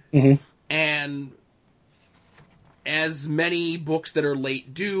 Mm-hmm. And as many books that are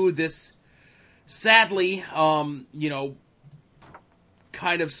late do, this sadly,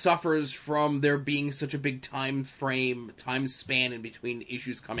 kind of suffers from there being such a big time span in between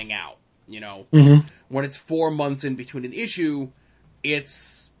issues coming out. Mm-hmm. When it's 4 months in between an issue,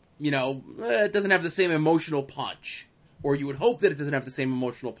 it's, it doesn't have the same emotional punch. Or you would hope that it doesn't have the same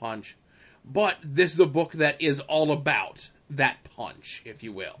emotional punch. But this is a book that is all about that punch, if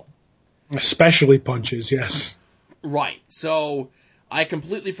you will. Especially punches, yes. Right. So, I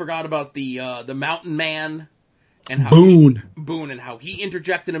completely forgot about the Mountain Man and how Boone and how he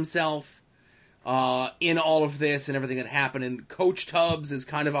interjected himself in all of this and everything that happened. And Coach Tubbs is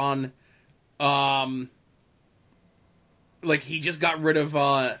kind of on, like he just got rid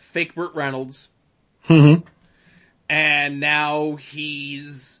of fake Burt Reynolds, and now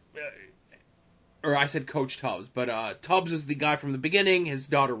he's, or I said Coach Tubbs, but Tubbs is the guy from the beginning. His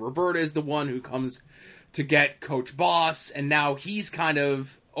daughter Roberta is the one who comes to get Coach Boss, and now he's kind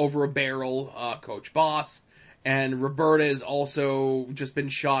of over a barrel, Coach Boss. And Roberta has also just been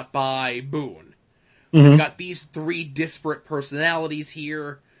shot by Boone. Mm-hmm. We've got these three disparate personalities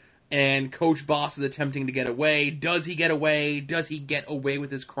here, and Coach Boss is attempting to get away. Does he get away? Does he get away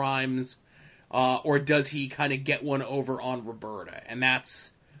with his crimes? Or does he kind of get one over on Roberta? And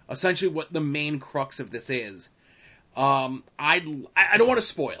that's essentially what the main crux of this is. I don't want to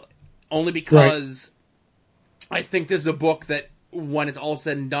spoil it, only because I think this is a book that, when it's all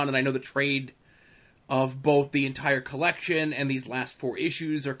said and done, and I know the trade of both the entire collection and these last 4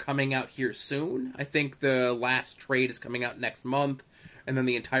 issues are coming out here soon. I think the last trade is coming out next month, and then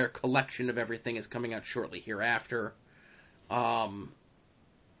the entire collection of everything is coming out shortly hereafter. I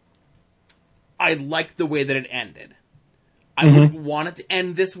liked the way that it ended. I wouldn't want it to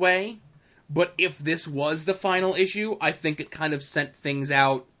end this way, but if this was the final issue, I think it kind of sent things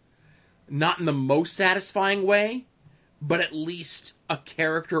out not in the most satisfying way, but at least a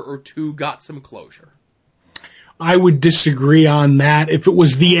character or two got some closure. I would disagree on that if it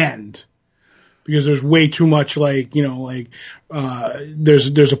was the end, because there's way too much there's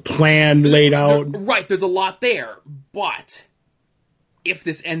a plan laid out. Right, there's a lot there, but if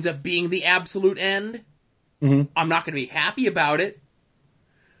this ends up being the absolute end, I'm not going to be happy about it,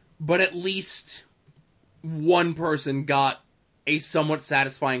 but at least one person got a somewhat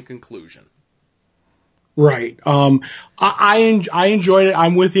satisfying conclusion. Right. I enjoyed it.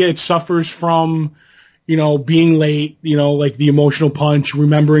 I'm with you. It suffers from, being late, like the emotional punch,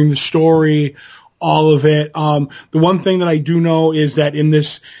 remembering the story, all of it. The one thing that I do know is that in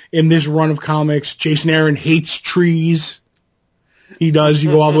this run of comics, Jason Aaron hates trees. He does.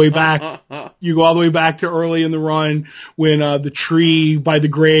 You go all the way back. You go all the way back to early in the run when the tree by the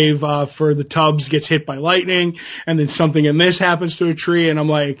grave for the Tubbs gets hit by lightning, and then something in this happens to a tree, and I'm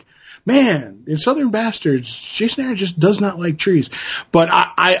like, man, in Southern Bastards, Jason Aaron just does not like trees. But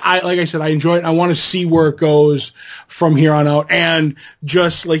I like I said, I enjoy it. I want to see where it goes from here on out. And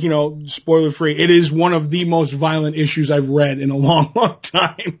just spoiler free, it is one of the most violent issues I've read in a long, long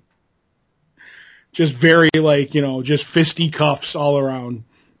time. Just very just fisticuffs all around.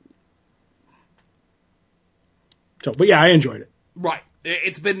 So, but yeah, I enjoyed it. Right.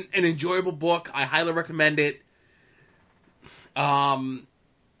 It's been an enjoyable book. I highly recommend it.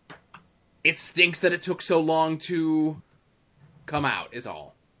 It stinks that it took so long to come out, is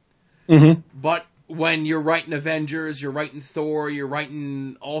all. But when you're writing Avengers, you're writing Thor, you're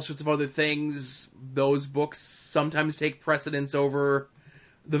writing all sorts of other things, those books sometimes take precedence over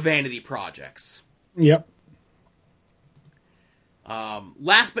the vanity projects. Yep.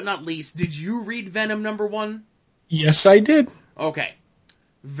 Last but not least, did you read Venom #1? Yes, I did. Okay.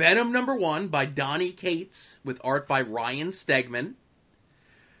 Venom #1 by Donny Cates with art by Ryan Stegman.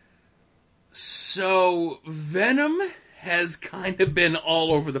 So, Venom has kind of been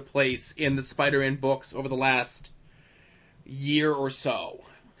all over the place in the Spider-Man books over the last year or so.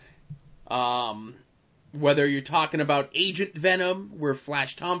 Whether you're talking about Agent Venom, where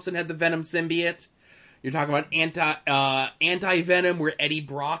Flash Thompson had the Venom symbiote, you're talking about Anti-Venom, where Eddie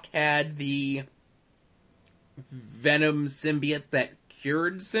Brock had the Venom symbiote that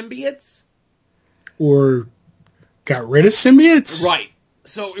cured symbiotes. Or got rid of symbiotes? Right.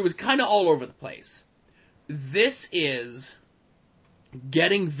 So it was kind of all over the place. This is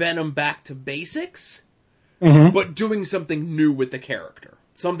getting Venom back to basics, but doing something new with the character.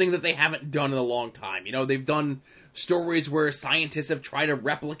 Something that they haven't done in a long time. You know, they've done stories where scientists have tried to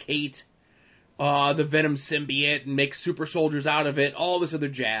replicate the Venom symbiote and make super soldiers out of it, all this other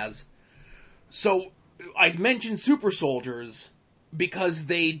jazz. So, I mentioned super soldiers because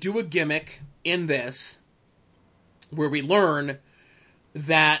they do a gimmick in this where we learn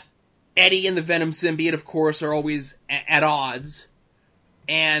that Eddie and the Venom symbiote, of course, are always at odds,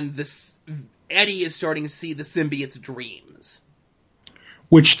 and Eddie is starting to see the symbiote's dreams.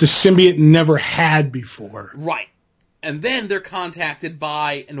 Which the symbiote never had before. Right. And then they're contacted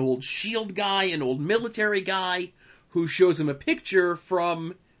by an old S.H.I.E.L.D. guy, an old military guy, who shows him a picture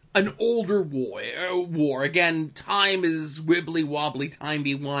from an older war. Again, time is wibbly-wobbly,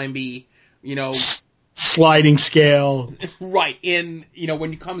 timey-wimey, you know. Sliding scale. Right. When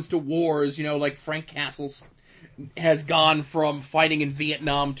it comes to wars, like Frank Castle has gone from fighting in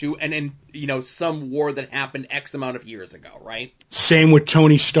Vietnam to some war that happened X amount of years ago, right? Same with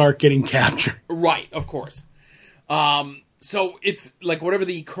Tony Stark getting captured. Right, of course. So it's like whatever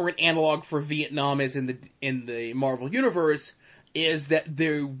the current analog for Vietnam is in the Marvel universe is that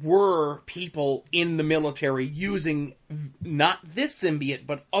there were people in the military using not this symbiote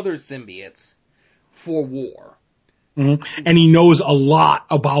but other symbiotes for war. Mm-hmm. And he knows a lot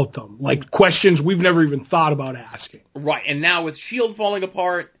about them, like questions we've never even thought about asking. Right, and now with S.H.I.E.L.D. falling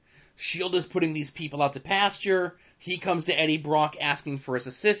apart, S.H.I.E.L.D. is putting these people out to pasture. He comes to Eddie Brock asking for his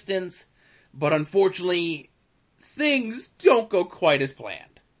assistance, but unfortunately, things don't go quite as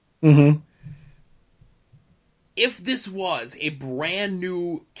planned. Mm-hmm. If this was a brand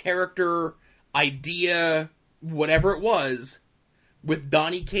new character, idea, whatever it was, with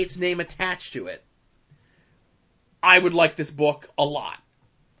Donny Cates' name attached to it, I would like this book a lot.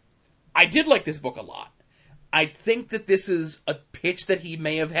 I did like this book a lot. I think that this is a pitch that he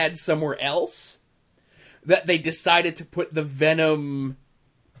may have had somewhere else, that they decided to put the Venom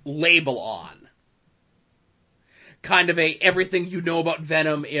label on. Kind of everything you know about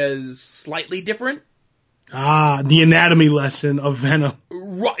Venom is slightly different. Ah, the anatomy lesson of Venom.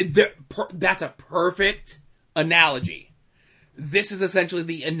 Right, that's a perfect analogy. This is essentially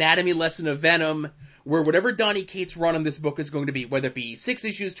the anatomy lesson of Venom, where whatever Donny Cates' run on this book is going to be, whether it be 6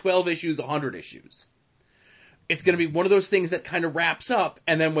 issues, 12 issues, 100 issues. It's going to be one of those things that kind of wraps up,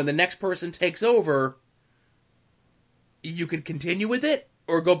 and then when the next person takes over, you could continue with it,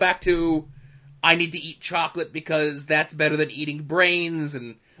 or go back to, I need to eat chocolate because that's better than eating brains,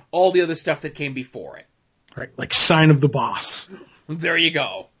 and all the other stuff that came before it. Right, like Sign of the Boss. There you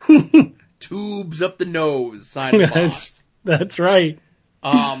go. Tubes up the nose, Sign of the Boss. That's right.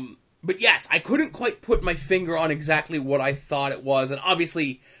 But yes, I couldn't quite put my finger on exactly what I thought it was, and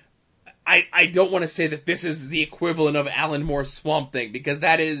obviously, I don't want to say that this is the equivalent of Alan Moore's Swamp Thing, because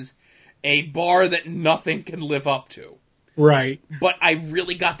that is a bar that nothing can live up to. Right. But I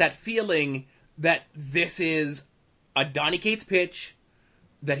really got that feeling that this is a Donny Cates pitch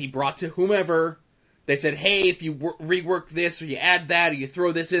that he brought to whomever. They said, hey, if you rework this, or you add that, or you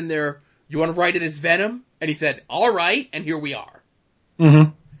throw this in there, you want to write it as Venom? And he said, all right, and here we are.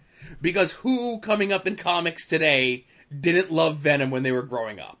 Mm-hmm. Because who, coming up in comics today, didn't love Venom when they were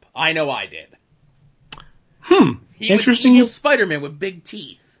growing up? I know I did. He Interesting. was evil Spider-Man with big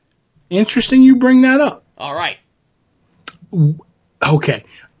teeth. Interesting you bring that up. All right. Okay.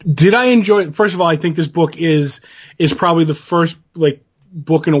 Did I enjoy it? First of all, I think this book is probably the first,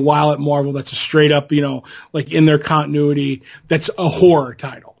 book in a while at Marvel that's a straight up, in their continuity, that's a horror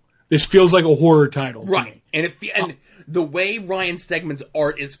title. This feels like a horror title. Right. And the way Ryan Stegman's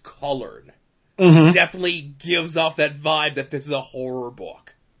art is colored definitely gives off that vibe that this is a horror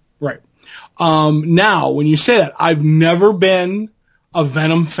book. Right. Now, when you say that, I've never been a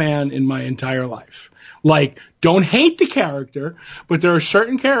Venom fan in my entire life. Don't hate the character, but there are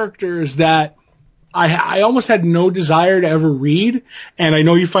certain characters that I almost had no desire to ever read, and I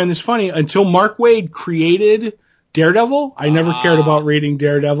know you find this funny, until Mark Waid created Daredevil. I never cared about reading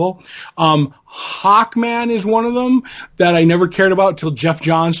Daredevil. Hawkman is one of them that I never cared about till Jeff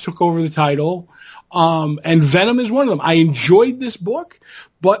Johns took over the title. And Venom is one of them. I enjoyed this book,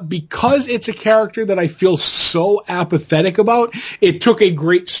 but because it's a character that I feel so apathetic about, it took a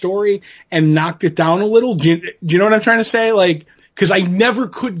great story and knocked it down a little. Do you know what I'm trying to say? Like, cause I never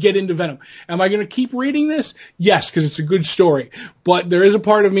could get into Venom. Am I going to keep reading this? Yes, cause it's a good story, but there is a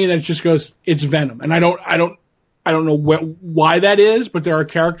part of me that just goes, it's Venom. And I don't know why that is, but there are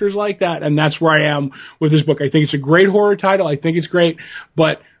characters like that, and that's where I am with this book. I think it's a great horror title. I think it's great,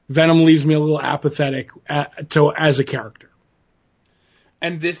 but Venom leaves me a little apathetic as a character.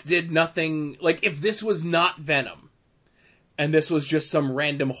 And this did nothing, like, if this was not Venom, and this was just some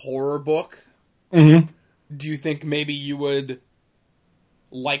random horror book, do you think maybe you would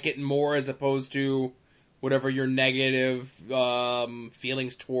like it more as opposed to whatever your negative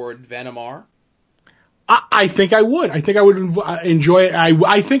feelings toward Venom are? I think I would. I think I would enjoy it.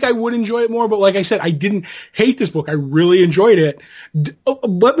 I think I would enjoy it more, but like I said, I didn't hate this book. I really enjoyed it.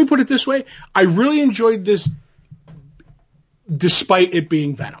 Let me put it this way. I really enjoyed this despite it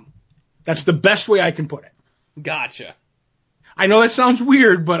being Venom. That's the best way I can put it. Gotcha. I know that sounds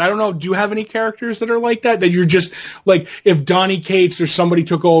weird, but I don't know. Do you have any characters that are like that? That you're just, like, if Donny Cates or somebody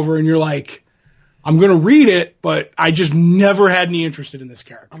took over and you're like, I'm going to read it, but I just never had any interest in this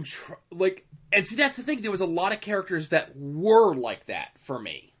character. And see, that's the thing. There was a lot of characters that were like that for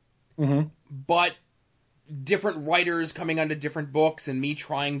me. But different writers coming onto different books and me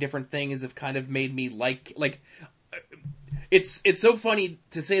trying different things have kind of made me like, it's so funny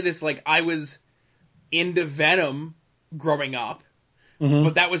to say this, like, I was into Venom growing up,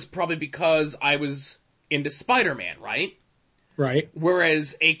 but that was probably because I was into Spider-Man, right? Right.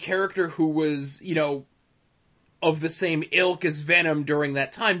 Whereas a character who was, you know, of the same ilk as Venom during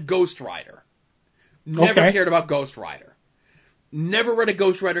that time, Ghost Rider. Never cared about Ghost Rider. Never read a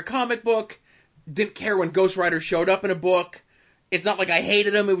Ghost Rider comic book. Didn't care when Ghost Rider showed up in a book. It's not like I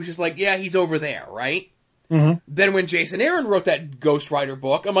hated him. It was just like, yeah, he's over there, right? Then when Jason Aaron wrote that Ghost Rider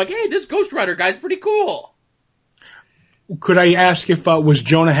book, I'm like, hey, this Ghost Rider guy's pretty cool. Could I ask if was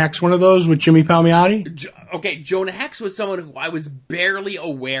Jonah Hex one of those with Jimmy Palmiotti? Okay, Jonah Hex was someone who I was barely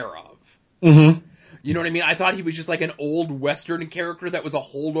aware of. You know what I mean? I thought he was just like an old Western character that was a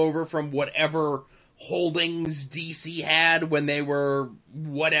holdover from whatever holdings DC had when they were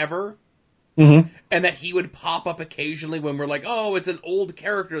whatever. And that he would pop up occasionally when we're like, oh, it's an old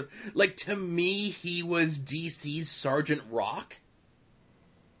character. Like, to me, he was DC's Sergeant Rock.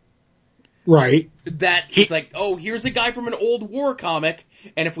 Right. It's like, oh, here's a guy from an old war comic,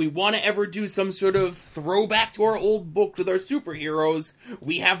 and if we want to ever do some sort of throwback to our old books with our superheroes,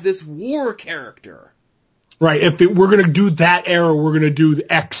 we have this war character. Right. If we're going to do that era, we're going to do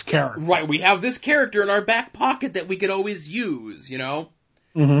the X character. Right. We have this character in our back pocket that we could always use, you know?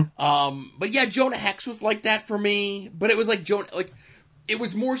 But yeah, Jonah Hex was like that for me, but it was like it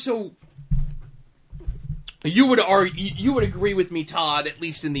was more so. You would agree with me, Todd, at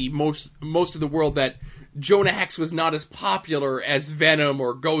least in the most of the world, that Jonah Hex was not as popular as Venom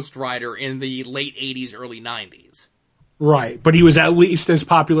or Ghost Rider in the late 80s, early 90s. Right, but he was at least as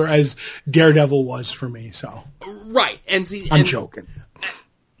popular as Daredevil was for me, so. Right, and see, I'm joking.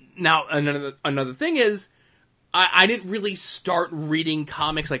 Now, another thing is, I didn't really start reading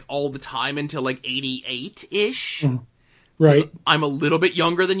comics like all the time until like 88-ish. Right. I'm a little bit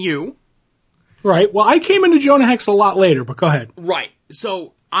younger than you. Right. Well, I came into Jonah Hex a lot later, but go ahead. Right.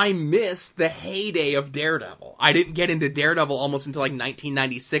 So I missed the heyday of Daredevil. I didn't get into Daredevil almost until like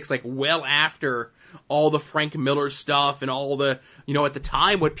 1996, like well after all the Frank Miller stuff and all the, you know, at the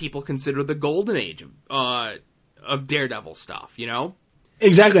time what people consider the golden age of Daredevil stuff, you know?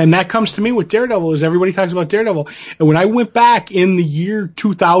 Exactly, and that comes to me with Daredevil, is everybody talks about Daredevil. And when I went back in the year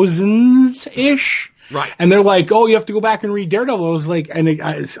 2000s-ish, right, and they're like, oh, you have to go back and read Daredevil, I was like,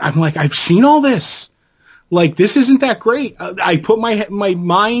 I'm like, I've seen all this. Like, this isn't that great. I put my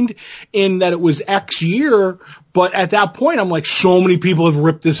mind in that it was X year, but at that point, I'm like, so many people have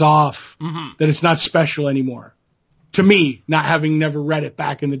ripped this off that it's not special anymore. To me, not having never read it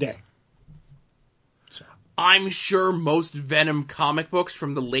back in the day. I'm sure most Venom comic books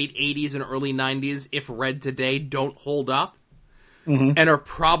from the late 80s and early 90s, if read today, don't hold up and are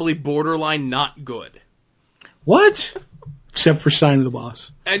probably borderline not good. What? Except for Sign of the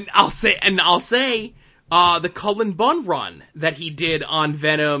Boss. And I'll say, the Cullen Bunn run that he did on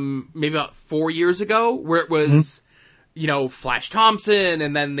Venom maybe about 4 years ago, where it was, you know, Flash Thompson,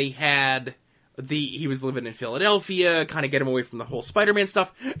 and then they had he was living in Philadelphia, kind of get him away from the whole Spider-Man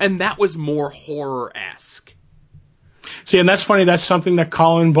stuff, and that was more horror-esque. See, and that's funny, that's something that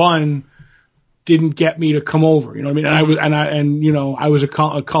Cullen Bunn didn't get me to come over. You know what I mean? I was a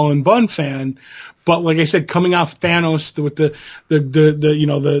Cullen Bunn fan, but like I said, coming off Thanos with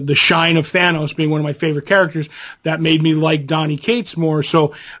the shine of Thanos being one of my favorite characters, that made me like Donny Cates more.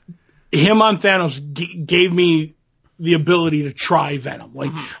 So him on Thanos gave me the ability to try Venom.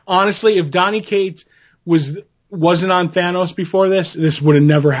 Like, honestly, if Donny Cates wasn't on Thanos before this would have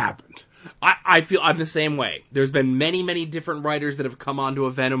never happened. I feel I'm the same way. There's been many, many different writers that have come onto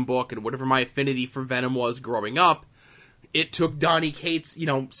a Venom book, and whatever my affinity for Venom was growing up, it took Donny Cates,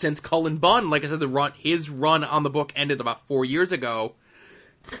 since Cullen Bunn, like I said, his run on the book ended about 4 years ago,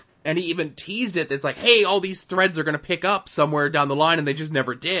 and he even teased it. It's like, hey, all these threads are going to pick up somewhere down the line, and they just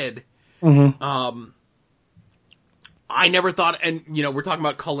never did. Mm-hmm. I never thought, and we're talking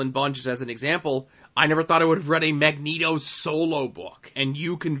about Cullen Bunn just as an example, I never thought I would have read a Magneto solo book, and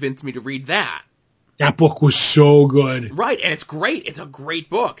you convinced me to read that. That book was so good. Right, and it's great. It's a great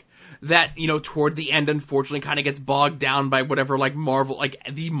book. That, toward the end, unfortunately, kind of gets bogged down by whatever, like, Marvel,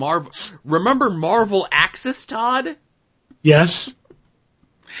 remember Marvel Axis, Todd? Yes.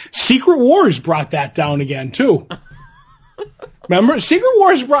 Secret Wars brought that down again, too. Remember, Secret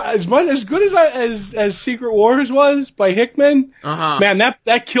Wars brought as good as Secret Wars was by Hickman. Man,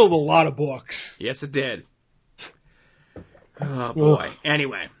 that killed a lot of books. Yes, it did. Oh boy. Ugh.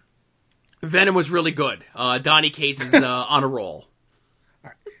 Anyway, Venom was really good. Donny Cates is on a roll.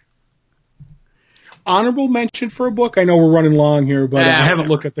 Right. Honorable mention for a book. I know we're running long here, but I haven't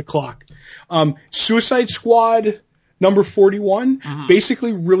looked at the clock. Suicide Squad number 41.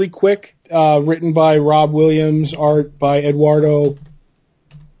 Basically, really quick. Written by Rob Williams, art by Eduardo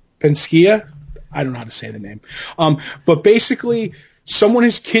Pesquia. I don't know how to say the name. But basically, someone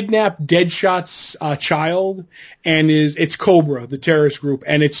has kidnapped Deadshot's child, and it's Cobra, the terrorist group,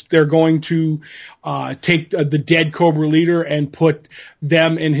 and they're going to take the dead Cobra leader and put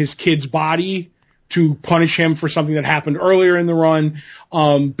them in his kid's body to punish him for something that happened earlier in the run.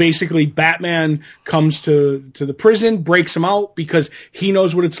 Basically, Batman comes to the prison, breaks him out because he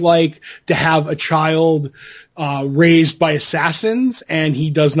knows what it's like to have a child raised by assassins, and he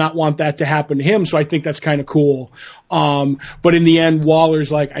does not want that to happen to him. So I think that's kind of cool. But in the end,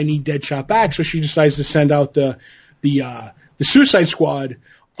 Waller's like, I need Deadshot back, so she decides to send out the Suicide Squad.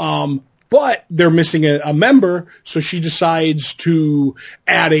 But they're missing a member, so she decides to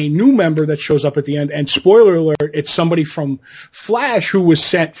add a new member that shows up at the end. And spoiler alert, it's somebody from Flash who was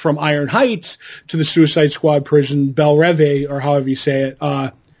sent from Iron Heights to the Suicide Squad prison, Belle Reve, or however you say it.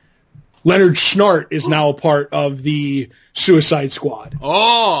 Leonard Snart is now a part of the Suicide Squad.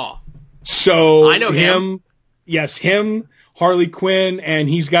 Oh! So I know him. Yes, him, Harley Quinn, and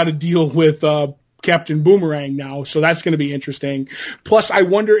he's got to deal with Captain Boomerang now, so that's going to be interesting. Plus, I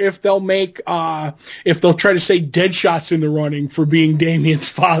wonder if they'll if they'll try to say Deadshot's in the running for being Damian's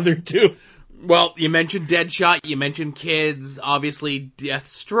father, too. Well, you mentioned Deadshot, you mentioned kids, obviously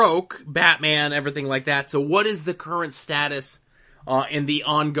Deathstroke, Batman, everything like that. So what is the current status in the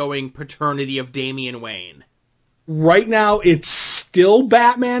ongoing paternity of Damian Wayne? Right now, it's still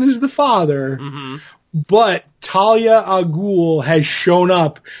Batman is the father, but Talia al Ghul has shown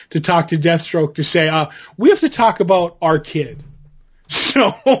up to talk to Deathstroke to say, we have to talk about our kid.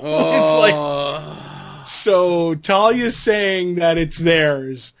 So it's like, so Talia's saying that it's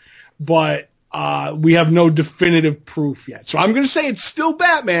theirs, but we have no definitive proof yet. So I'm going to say it's still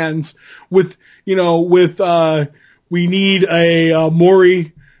Batman's with we need a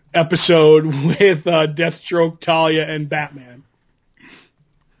Maury episode with Deathstroke, Talia, and Batman.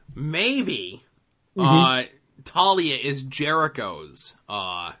 Maybe. Talia is Jericho's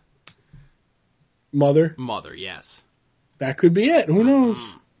mother. Mother, yes. That could be it. Who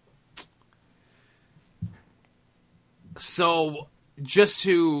knows? So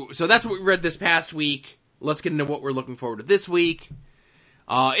that's what we read this past week. Let's get into what we're looking forward to this week.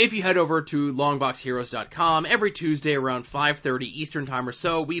 If you head over to longboxheroes.com, every Tuesday around 5:30 Eastern Time or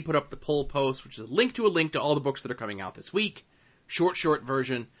so, we put up the poll post, which is a link to all the books that are coming out this week. Short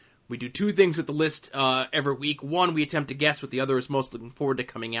version. We do two things with the list every week. One, we attempt to guess what the other is most looking forward to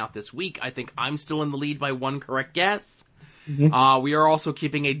coming out this week. I think I'm still in the lead by one correct guess. We are also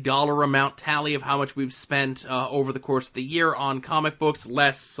keeping a dollar amount tally of how much we've spent over the course of the year on comic books,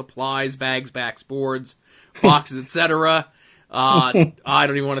 less supplies, bags, backs, boards, boxes, etc. I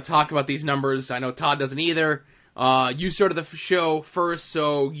don't even want to talk about these numbers. I know Todd doesn't either. You started the show first,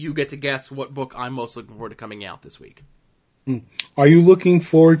 so you get to guess what book I'm most looking forward to coming out this week. Are you looking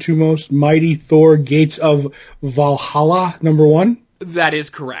forward to Most Mighty Thor Gates of Valhalla, number 1? That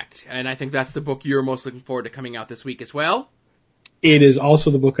is correct. And I think that's the book you're most looking forward to coming out this week as well. It is also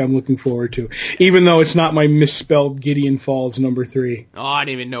the book I'm looking forward to, even though it's not my misspelled Gideon Falls number 3. Oh, I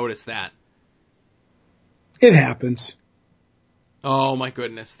didn't even notice that. It happens. Oh my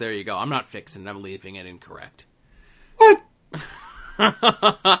goodness, there you go. I'm not fixing it, I'm leaving it incorrect. What?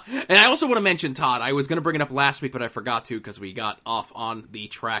 And I also want to mention, Todd, I was going to bring it up last week, but I forgot to because we got off on the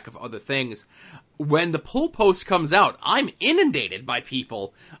track of other things. When the pull post comes out, I'm inundated by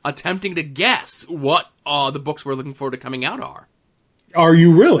people attempting to guess what the books we're looking forward to coming out are. Are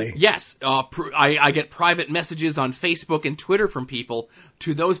you really? Yes, I get private messages on Facebook and Twitter from people.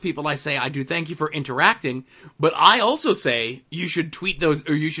 To those people I say, I do thank you for interacting, but I also say you should tweet those,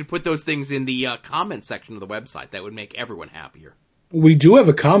 or you should put those things in the comment section of the website. That would make everyone happier. We do have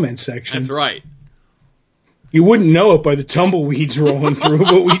a comment section. That's right. You wouldn't know it by the tumbleweeds rolling through,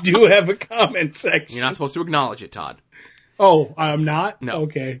 but we do have a comment section. You're not supposed to acknowledge it, Todd. Oh, I'm not? No.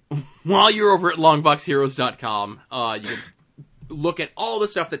 Okay. While you're over at longboxheroes.com, you can look at all the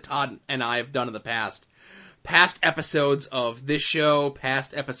stuff that Todd and I have done in the past. Past episodes of this show,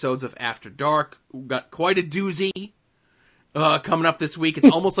 past episodes of After Dark. We've got quite a doozy coming up this week. It's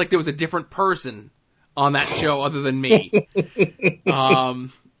almost like there was a different person on that show other than me.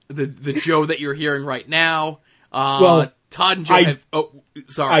 The Joe that you're hearing right now. Well, Todd and Joe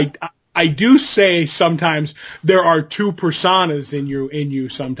sorry. I do say sometimes there are two personas in you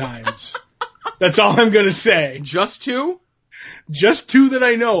sometimes. That's all I'm going to say. Just two? Just two that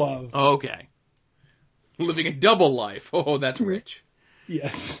I know of. Okay. Living a double life. Oh, that's rich.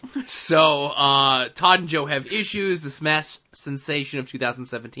 Yes. So, Todd and Joe have issues, the smash sensation of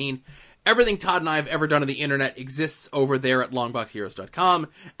 2017. Everything Todd and I have ever done on the internet exists over there at longboxheroes.com,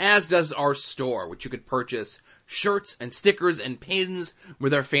 as does our store, which you could purchase shirts and stickers and pins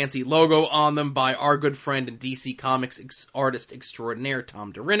with our fancy logo on them by our good friend and DC Comics artist extraordinaire,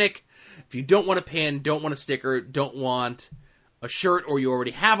 Tom Derinick. If you don't want a pin, don't want a sticker, don't want a shirt, or you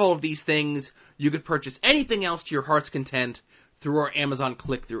already have all of these things, you could purchase anything else to your heart's content through our Amazon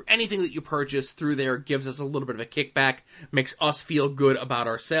click-through. Anything that you purchase through there gives us a little bit of a kickback, makes us feel good about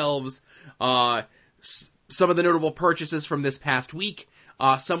ourselves. Some of the notable purchases from this past week,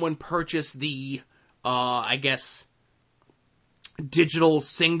 someone purchased the, digital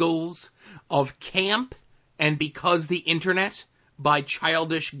singles of Camp and Because the Internet by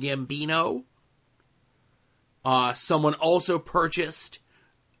Childish Gambino. Someone also purchased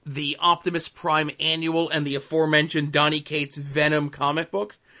the Optimus Prime Annual and the aforementioned Donny Cates Venom comic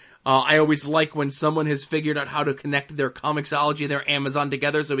book. I always like when someone has figured out how to connect their Comixology and their Amazon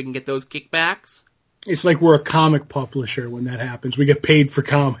together so we can get those kickbacks. It's like we're a comic publisher when that happens. We get paid for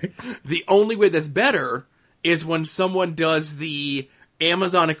comics. The only way that's better is when someone does the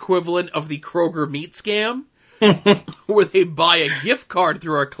Amazon equivalent of the Kroger meat scam, where they buy a gift card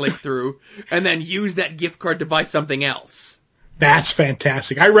through our click-through and then use that gift card to buy something else. That's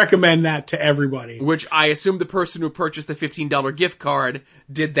fantastic. I recommend that to everybody. Which I assume the person who purchased the $15 gift card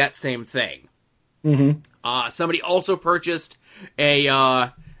did that same thing. Mm-hmm. Somebody also purchased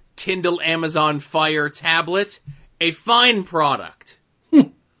a Kindle Amazon Fire tablet, a fine product.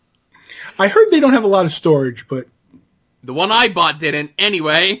 I heard they don't have a lot of storage, but the one I bought didn't.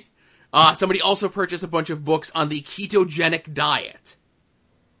 Anyway, somebody also purchased a bunch of books on the ketogenic diet.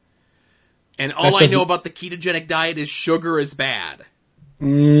 And all I know about the ketogenic diet is sugar is bad.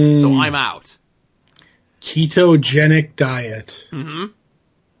 So I'm out. Ketogenic diet. Mm-hmm.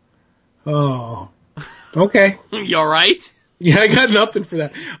 Oh. Okay. You alright? Yeah, I got nothing for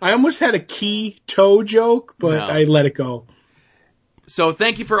that. I almost had a keto joke, but no. I let it go. So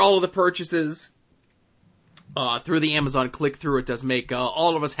thank you for all of the purchases through the Amazon click-through. It does make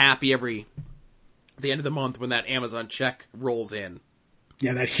all of us happy the end of the month when that Amazon check rolls in.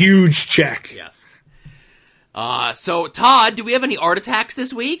 Yeah, that huge check. Yes. So, Todd, do we have any art attacks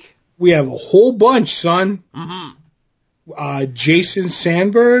this week? We have a whole bunch, son. Mm-hmm. Jason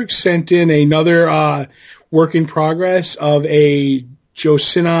Sandberg sent in another work in progress of a Joe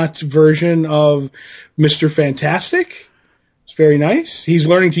Sinnott version of Mr. Fantastic. It's very nice. He's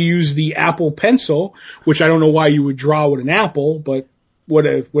learning to use the Apple Pencil, which I don't know why you would draw with an apple, but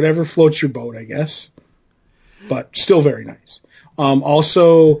whatever floats your boat, I guess. But still very nice.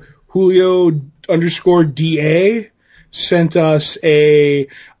 Also, Julio_DA sent us a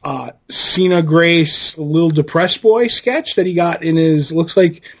Cena Grace Little Depressed Boy sketch that he got in looks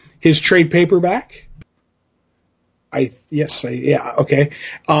like his trade paperback. Okay.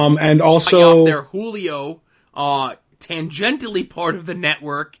 And also... Off there, Julio, tangentially part of the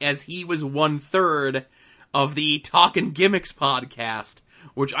network, as he was 1/3 of the Talkin' Gimmicks podcast,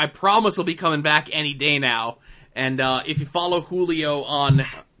 which I promise will be coming back any day now. And if you follow Julio on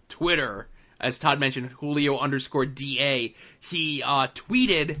Twitter, as Todd mentioned, Julio_DA, he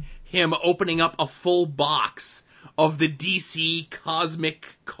tweeted him opening up a full box of the DC Cosmic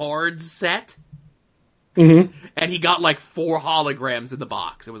Cards set. Mm-hmm. And he got like 4 holograms in the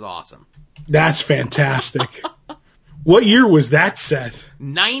box. It was awesome. That's fantastic. What year was that set?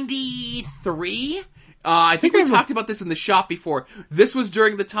 93? I think we talked about this in the shop before. This was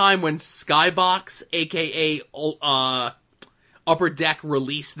during the time when Skybox, aka Upper Deck,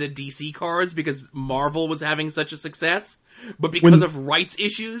 released the DC cards because Marvel was having such a success. But because of rights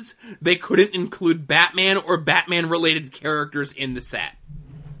issues, they couldn't include Batman or Batman-related characters in the set.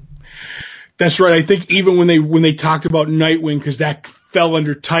 That's right. I think even when they talked about Nightwing, because that fell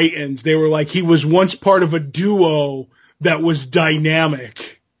under Titans, they were like, he was once part of a duo that was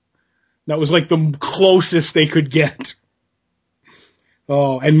dynamic. That was like the closest they could get.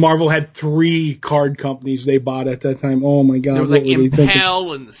 Oh, and Marvel had 3 card companies they bought at that time. Oh my God. There was like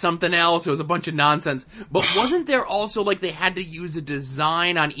Impel and something else. It was a bunch of nonsense. But wasn't there also like they had to use a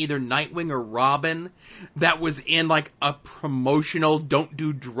design on either Nightwing or Robin that was in like a promotional Don't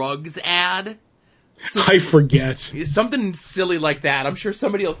Do Drugs ad? So, I forget. Something silly like that. I'm sure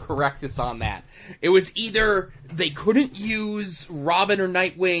somebody will correct us on that. It was either they couldn't use Robin or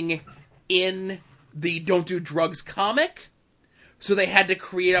Nightwing in the Don't Do Drugs comic, so they had to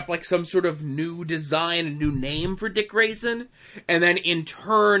create up like some sort of new design, a new name for Dick Grayson, and then in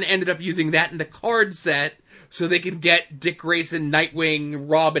turn ended up using that in the card set so they could get Dick Grayson, Nightwing,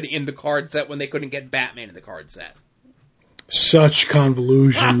 Robin in the card set when they couldn't get Batman in the card set. Such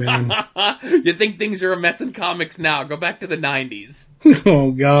convolution, man. You think things are a mess in comics now. Go back to the 90s.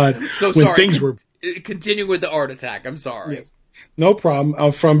 Oh, God. So when sorry. Things were... Continue with the Art Attack. I'm sorry. Yes. No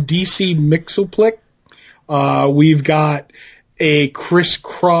problem. From DC Mixelplick, we've got a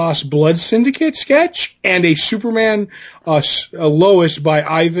Criss-Cross Blood Syndicate sketch and a Superman Lois by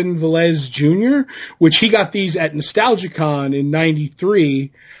Ivan Velez Jr., which he got these at Nostalgicon in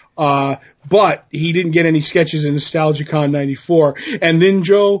 93. But he didn't get any sketches in Nostalgicon 94. And then,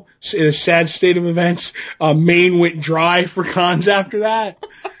 Joe, in a sad state of events, Maine went dry for cons after that.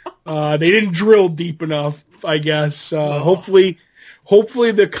 They didn't drill deep enough, I guess. Hopefully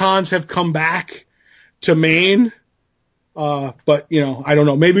the cons have come back to Maine. But, you know, I don't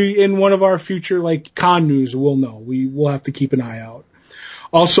know. Maybe in one of our future, like, con news, we'll know. We'll have to keep an eye out.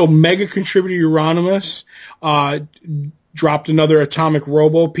 Also, mega contributor Euronymous, dropped another Atomic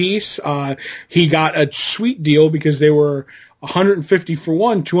Robo piece. He got a sweet deal because they were 150 for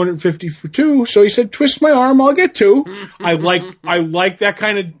 1, 250 for 2. So he said, twist my arm, I'll get 2. I like that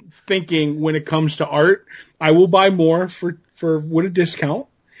kind of thinking when it comes to art. I will buy more for with a discount.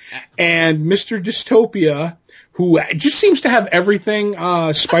 And Mr. Dystopia, who just seems to have everything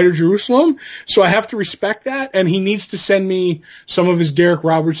Spider Jerusalem, so I have to respect that, and he needs to send me some of his Derek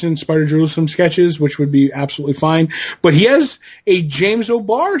Robertson Spider Jerusalem sketches, which would be absolutely fine. But he has a James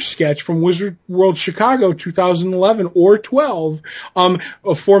O'Barr sketch from Wizard World Chicago 2011 or 12,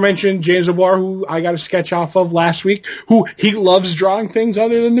 aforementioned James O'Barr, who I got a sketch off of last week, who he loves drawing things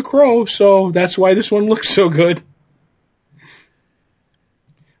other than the Crow, so that's why this one looks so good.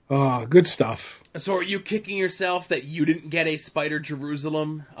 Good stuff. So are you kicking yourself that you didn't get a Spider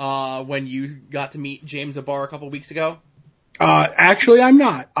Jerusalem when you got to meet James O'Barr a couple weeks ago? Actually, I'm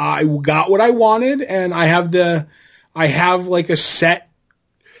not. I got what I wanted, and I have like a set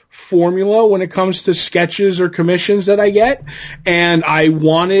formula when it comes to sketches or commissions that I get, and I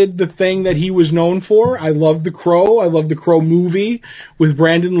wanted the thing that he was known for. I love The Crow. I love The Crow movie with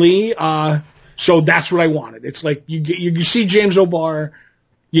Brandon Lee. So that's what I wanted. It's like you see James O'Barr,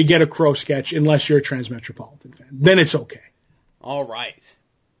 you get a Crow sketch unless you're a Transmetropolitan fan. Then it's okay. All right.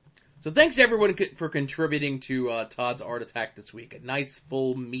 So thanks to everyone for contributing to Todd's Art Attack this week. A nice,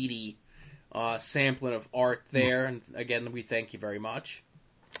 full, meaty sampling of art there. And again, we thank you very much.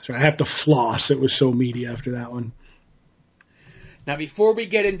 So I have to floss. It was so meaty after that one. Now, before we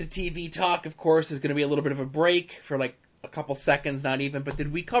get into TV talk, of course, there's going to be a little bit of a break for like a couple seconds, not even. But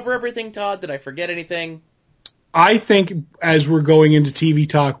did we cover everything, Todd? Did I forget anything? I think as we're going into TV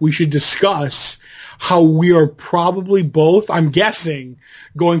talk, we should discuss how we are probably both, I'm guessing,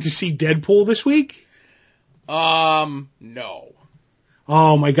 going to see Deadpool this week. No.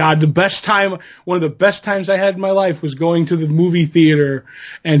 Oh my God, one of the best times I had in my life was going to the movie theater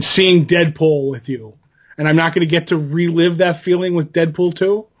and seeing Deadpool with you. And I'm not going to get to relive that feeling with Deadpool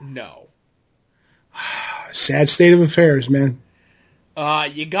 2? No. Sad state of affairs, man.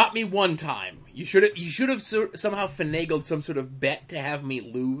 You got me one time. You should have somehow finagled some sort of bet to have me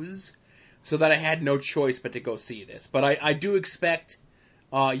lose, so that I had no choice but to go see this. But I do expect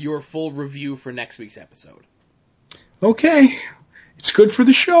your full review for next week's episode. Okay, it's good for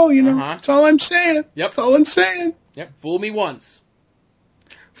the show, you know. Uh-huh. That's all I'm saying. Yep. That's all I'm saying. Yep. Fool me once.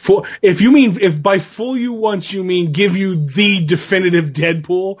 If by fool you once you mean give you the definitive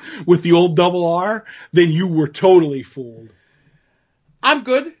Deadpool with the old double R, then you were totally fooled. I'm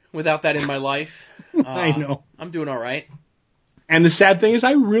good without that in my life. I know. I'm doing all right. And the sad thing is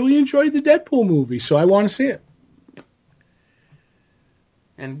I really enjoyed the Deadpool movie, so I want to see it.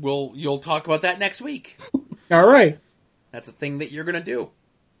 And you'll talk about that next week. All right. That's a thing that you're going to do.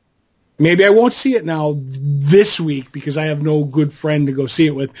 Maybe I won't see it now this week because I have no good friend to go see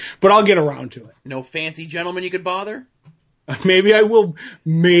it with, but I'll get around to it. No fancy gentleman you could bother? Maybe I will.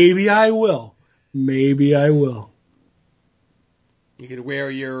 Maybe I will. Maybe I will. You could wear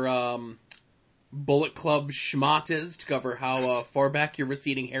your Bullet Club schmatas to cover how far back your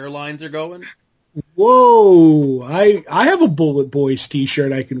receding hairlines are going. Whoa! I have a Bullet Boys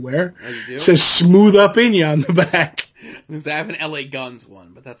t-shirt I can wear. Oh, you do? It says "Smooth Up in Ya" on the back. I have an LA Guns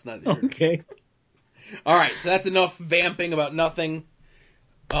one, but that's not Okay. All right, so that's enough vamping about nothing.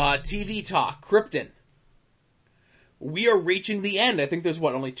 TV talk. Krypton. We are reaching the end. I think there's,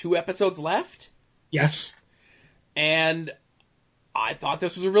 only 2 episodes left? Yes. And I thought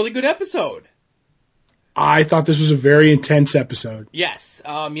this was a really good episode. I thought this was a very intense episode. Yes.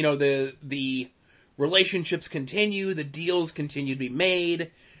 The relationships continue. The deals continue to be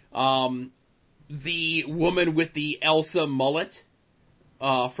made. The woman with the Elsa mullet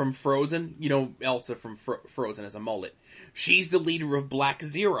from Frozen. You know Elsa from Frozen has a mullet. She's the leader of Black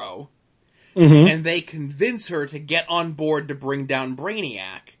Zero. Mm-hmm. And they convince her to get on board to bring down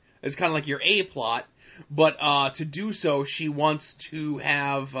Brainiac. It's kind of like your A-plot. But to do so, she wants to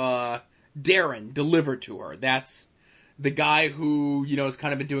have Darren delivered to her. That's the guy who, has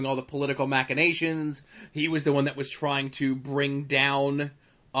kind of been doing all the political machinations. He was the one that was trying to bring down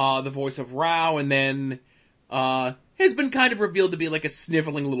the voice of Rao, and then has been kind of revealed to be like a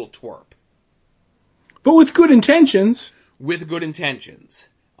sniveling little twerp. But with good intentions. With good intentions.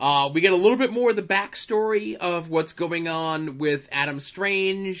 We get a little bit more of the backstory of what's going on with Adam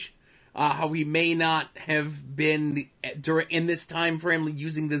Strange, how he may not have been in this time frame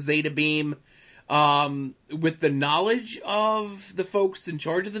using the Zeta Beam with the knowledge of the folks in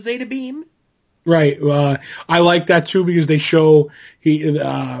charge of the Zeta Beam. Right. I like that too because they show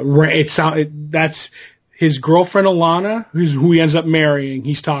that's his girlfriend Alana, who he ends up marrying.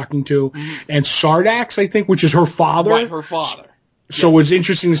 He's talking to, and Sardax, I think, which is her father. Right, her father. So Yes. it was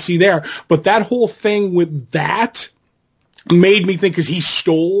interesting to see there. But that whole thing with that made me think, because he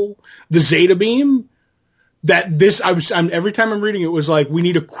stole the Zeta Beam, that every time I'm reading it was like, we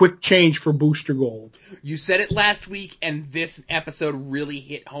need a quick change for Booster Gold. You said it last week, and this episode really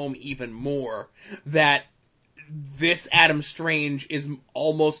hit home even more, that this Adam Strange is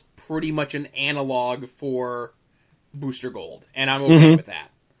almost pretty much an analog for Booster Gold, and I'm okay with that.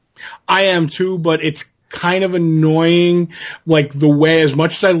 I am too, but it's kind of annoying, like the way, as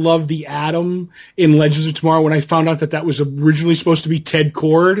much as I love the Atom in Legends of Tomorrow, when I found out that was originally supposed to be Ted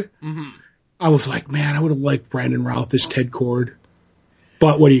Kord, I was like, man, I would have liked Brandon Routh as Ted Kord.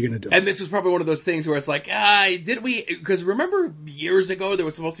 But what are you going to do? And this was probably one of those things where it's like, because remember years ago there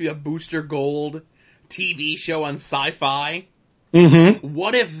was supposed to be a Booster Gold TV show on Sci-Fi? Mm-hmm.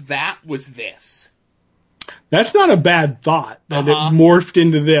 What if that was this? That's not a bad thought that it morphed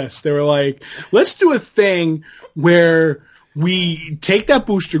into this. They were like, let's do a thing where we take that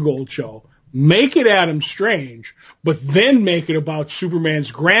Booster Gold show, make it Adam Strange, but then make it about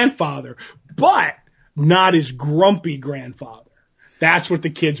Superman's grandfather, but not his grumpy grandfather. That's what the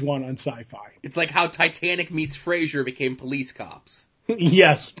kids want on Sci-Fi. It's like how Titanic meets Frasier became Police Cops.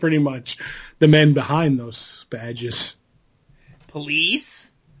 Yes, pretty much. The men behind those badges.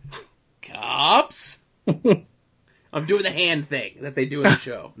 Police? Cops? I'm doing the hand thing that they do in the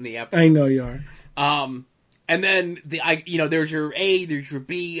show, in the episode. I know you are. And then there's your A, there's your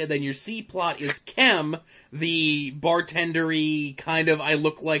B, and then your C plot is Chem, the bartendery kind of I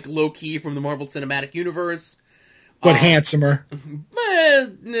look like Loki from the Marvel Cinematic Universe. But handsomer.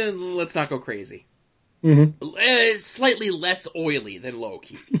 Let's not go crazy. Mm-hmm. Slightly less oily than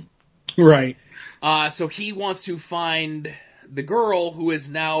Loki. Right. So he wants to find the girl who is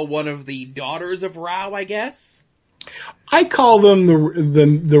now one of the daughters of Rao, I guess. I call them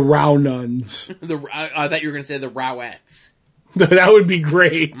the Rao nuns. I thought you were going to say the Rowettes. That would be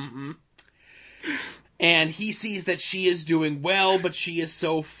great. Mm-hmm. And he sees that she is doing well, but she is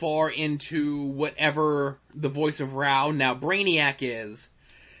so far into whatever the voice of Rao, now Brainiac, is.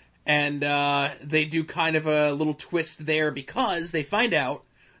 And they do kind of a little twist there because they find out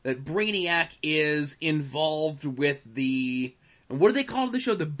that Brainiac is involved with what do they call the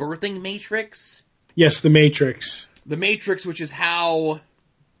show? The Birthing Matrix? Yes, the Matrix. The Matrix, which is how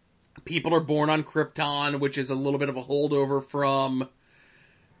people are born on Krypton, which is a little bit of a holdover from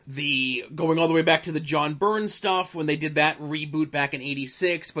the going all the way back to the John Byrne stuff when they did that reboot back in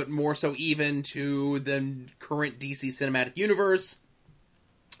 '86, but more so even to the current DC Cinematic Universe,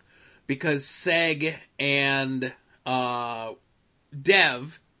 because Seg and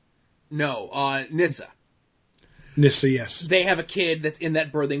Nyssa. Nyssa, yes. They have a kid that's in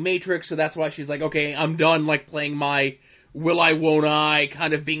that birthing matrix, so that's why she's like, okay, I'm done like playing my will I, won't I,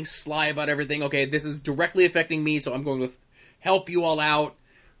 kind of being sly about everything. Okay, this is directly affecting me, so I'm going to help you all out.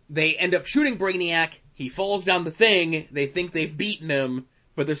 They end up shooting Brainiac. He falls down the thing. They think they've beaten him,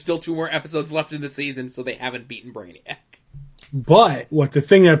 but there's still 2 more episodes left in the season, so they haven't beaten Brainiac. But the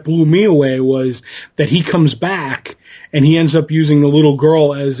thing that blew me away was that he comes back and he ends up using the little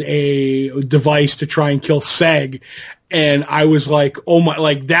girl as a device to try and kill Seg. And I was like, oh my,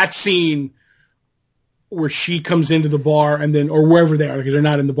 like that scene where she comes into the bar and then, or wherever they are, because they're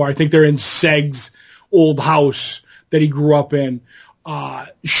not in the bar. I think they're in Seg's old house that he grew up in.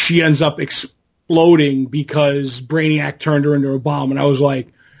 She ends up exploding because Brainiac turned her into a bomb. And I was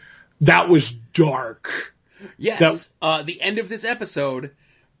like, that was dark. Yes. The end of this episode,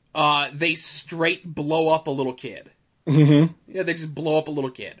 they straight blow up a little kid. Mm-hmm. Yeah, they just blow up a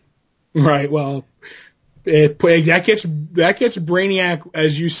little kid. Right. Well, that gets Brainiac,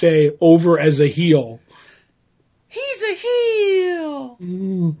 as you say, over as a heel. He's a heel.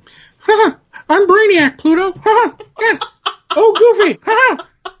 I'm Brainiac, Pluto. Yeah. Oh, Goofy.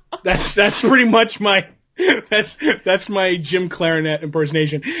 That's pretty much my that's my Jim Clarinet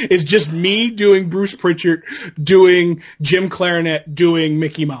impersonation. It's just me doing Bruce Pritchard, doing Jim Clarinet, doing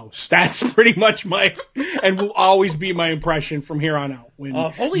Mickey Mouse. That's pretty much and will always be my impression from here on out. When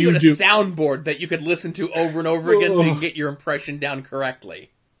if only you had a soundboard that you could listen to over and over again so you can get your impression down correctly.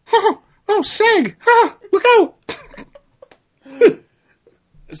 Oh, Seg. Look out.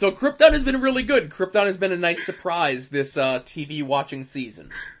 So Krypton has been really good. Krypton has been a nice surprise this TV watching season.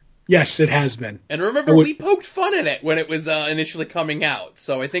 Yes, it has been. And remember, we poked fun at it when it was initially coming out,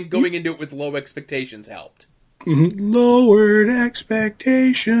 so I think going into it with low expectations helped. Mm-hmm. Lowered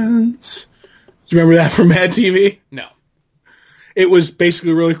expectations. Do you remember that from Mad TV? No. It was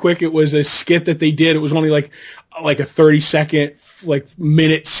basically really quick. It was a skit that they did. It was only like a 30-second,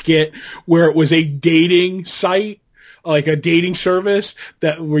 minute skit where it was a dating site, like a dating service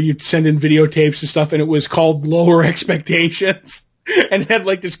where you'd send in videotapes and stuff, and it was called Lower Expectations. And had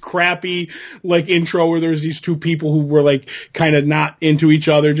this crappy intro where there was these 2 people who were kind of not into each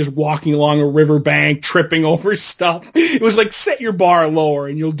other, just walking along a riverbank, tripping over stuff. It was set your bar lower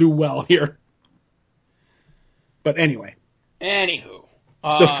and you'll do well here. But anyway. Anywho.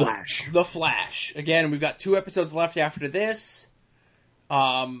 The Flash. The Flash. Again, we've got 2 episodes left after this.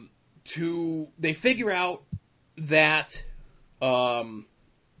 They figure out that, now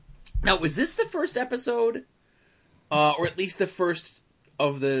was this the first episode? Or at least the first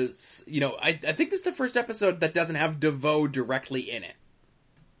of the, I think this is the first episode that doesn't have DeVoe directly in it.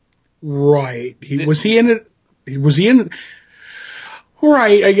 Right. Was he in it?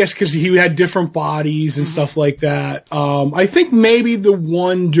 Right, I guess because he had different bodies and stuff like that. I think maybe the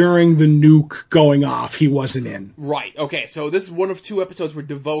one during the nuke going off he wasn't in. Right, okay, so this is one of 2 episodes where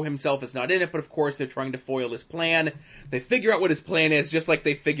DeVoe himself is not in it, but of course they're trying to foil his plan. They figure out what his plan is, just like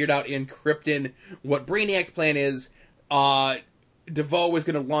they figured out in Krypton what Brainiac's plan is. DeVoe was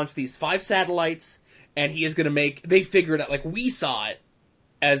going to launch these 5 satellites, and he is going to they figured out, we saw it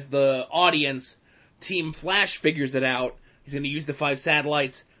as the audience. Team Flash figures it out. He's going to use the 5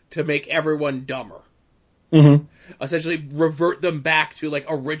 satellites to make everyone dumber. Mm-hmm. Essentially revert them back to,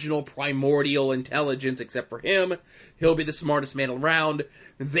 original primordial intelligence, except for him. He'll be the smartest man around.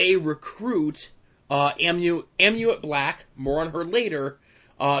 They recruit Amulet Black, more on her later,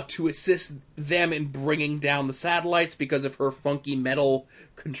 to assist them in bringing down the satellites because of her funky metal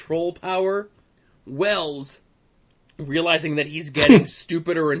control power. Wells, realizing that he's getting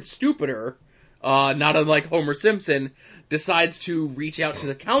stupider and stupider, not unlike Homer Simpson, decides to reach out to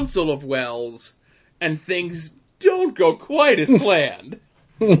the Council of Wells, and things don't go quite as planned.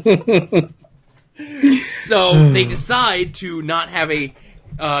 So they decide to not have a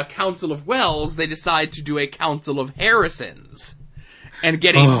Council of Wells, they decide to do a Council of Harrisons. And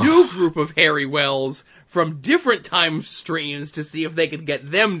get a new group of Harry Wells from different time streams to see if they can get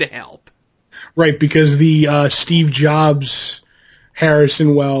them to help. Right, because the Steve Jobs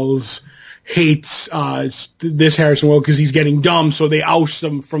Harrison Wells hates this Harrison Wells because he's getting dumb, so they oust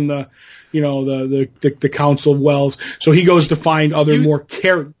him from the Council of Wells. So he goes to find other more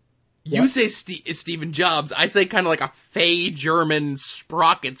characters. You say Stephen Jobs. I say kind of like a fey German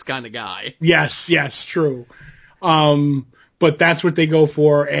Sprockets kind of guy. Yes, true. But that's what they go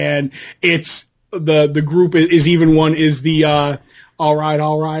for, and it's the group is even one is the all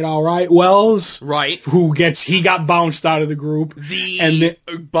right, Wells. Right. He got bounced out of the group. The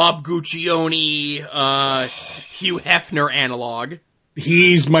Bob Guccione, Hugh Hefner analog.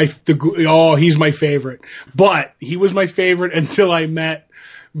 He's my favorite. But he was my favorite until I met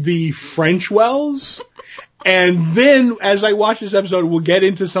the French Wells. And then as I watch this episode, we'll get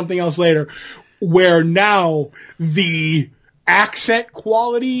into something else later, where now the accent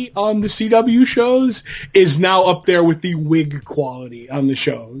quality on the CW shows is now up there with the wig quality on the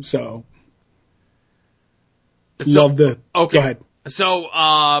show. So love the... Okay. Go ahead.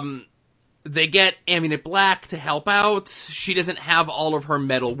 So, they get Amunet Black to help out. She doesn't have all of her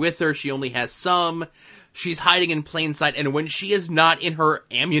metal with her. She only has some. She's hiding in plain sight. And when she is not in her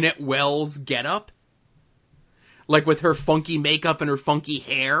Amunet Wells getup, like with her funky makeup and her funky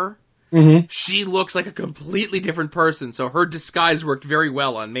hair, she looks like a completely different person. So her disguise worked very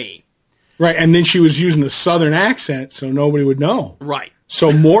well on me. Right. And then she was using a southern accent, so nobody would know. Right.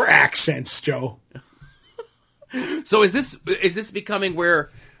 So more accents, Joe. So is this becoming where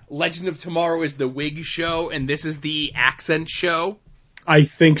Legend of Tomorrow is the wig show and this is the accent show? I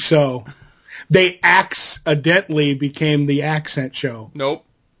think so. They accidentally became the accent show. Nope.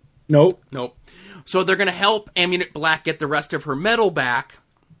 So they're going to help Amunet Black get the rest of her metal back,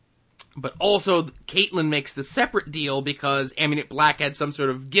 but also Caitlin makes the separate deal because Amunet Black had some sort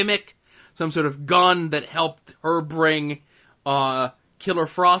of gimmick, some sort of gun that helped her bring Killer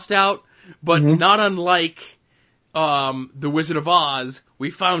Frost out, but not unlike The Wizard of Oz, we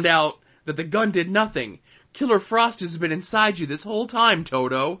found out that the gun did nothing. Killer Frost has been inside you this whole time,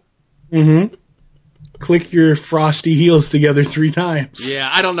 Toto. Click your frosty heels together 3 times. Yeah,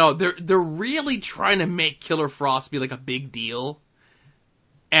 I don't know. They're really trying to make Killer Frost be like a big deal.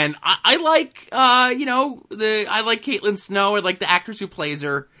 And I like, I like Caitlin Snow. I like the actress who plays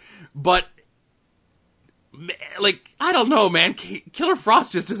her. But, like, I don't know, man. Killer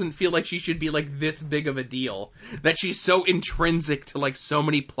Frost just doesn't feel like she should be, like, this big of a deal. That she's so intrinsic to, like, so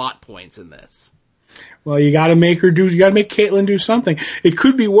many plot points in this. Well, you gotta make Caitlin do something. It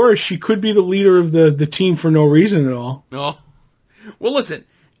could be worse. She could be the leader of the team for no reason at all. Oh. Well, listen,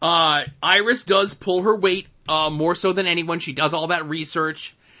 Iris does pull her weight, more so than anyone. She does all that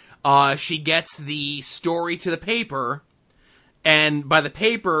research. She gets the story to the paper. And by the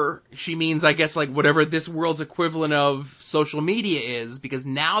paper, she means, I guess, like, whatever this world's equivalent of social media is, because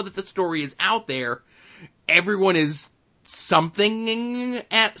now that the story is out there, everyone is something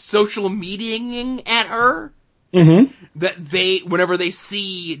at social mediaing at her. That whenever they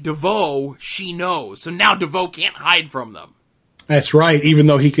see DeVoe, she knows. So now DeVoe can't hide from them. That's right, even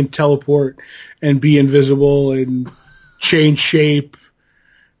though he can teleport and be invisible and change shape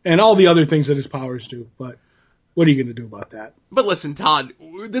and all the other things that his powers do. But what are you going to do about that? But listen, Todd,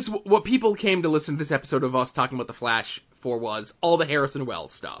 what people came to listen to this episode of us talking about The Flash for was all the Harrison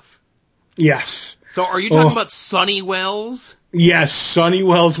Wells stuff. Yes. So are you talking about Sonny Wells? Yes, Sonny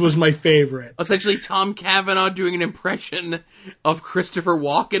Wells was my favorite. Essentially Tom Cavanaugh doing an impression of Christopher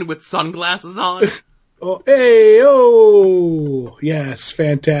Walken with sunglasses on. Yes,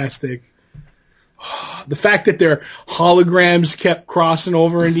 fantastic. The fact that their holograms kept crossing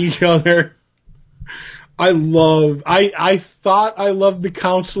over into each other. I thought I loved the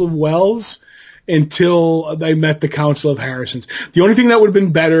Council of Wells until they met the Council of Harrisons. The only thing that would have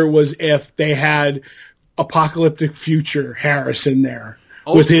been better was if they had Apocalyptic Future Harrison there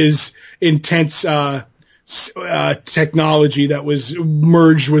with his intense technology that was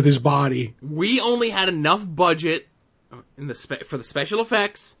merged with his body. We only had enough budget for the special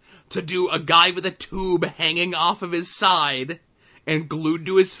effects to do a guy with a tube hanging off of his side and glued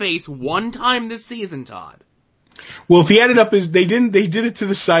to his face one time this season, Todd. Well, if he had it up they did it to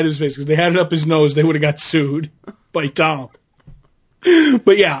the side of his face because they had it up his nose, they would have got sued by Tom.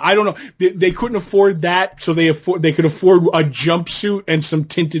 But yeah, I don't know. They couldn't afford that, so they could afford a jumpsuit and some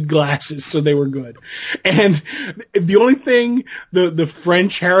tinted glasses, so they were good. And the only thing the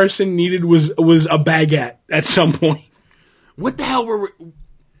French Harrison needed was a baguette at some point. What the hell were we...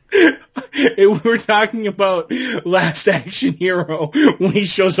 We're talking about Last Action Hero when he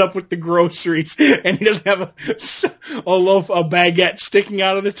shows up with the groceries and he doesn't have a loaf of baguette sticking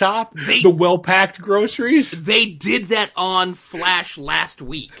out of the top. The well-packed groceries. They did that on Flash last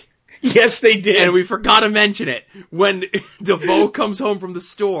week. Yes, they did. And we forgot to mention it. When DeVoe comes home from the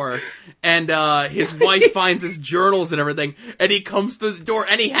store and his wife finds his journals and everything, and he comes to the door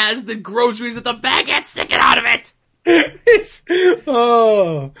and he has the groceries with the baguette sticking out of it.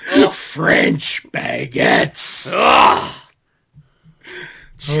 French baguettes.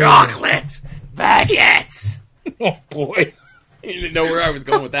 Chocolate baguettes. Oh boy. You didn't know where I was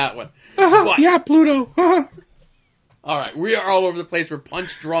going with that one. Yeah, Pluto. All right, we are all over the place. We're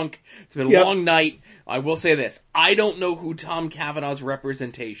punch drunk. It's been a Yep. long night. I will say this. I don't know who Tom Cavanaugh's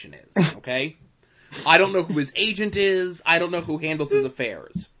representation is, okay? I don't know who his agent is. I don't know who handles his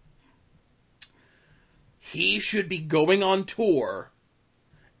affairs. He should be going on tour,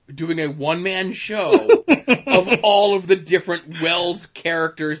 doing a one-man show of all of the different Wells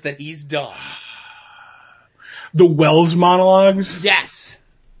characters that he's done. The Wells monologues? Yes.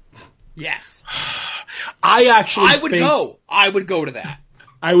 Yes. I would go to that.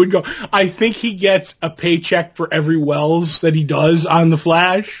 I would go. I think he gets a paycheck for every Wells that he does on The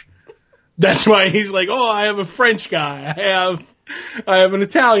Flash. That's why he's like, oh, I have a French guy. I have an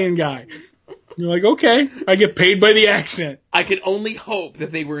Italian guy. You're like, okay, I get paid by the accent. I can only hope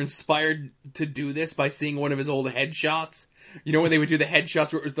that they were inspired to do this by seeing one of his old headshots. You know when they would do the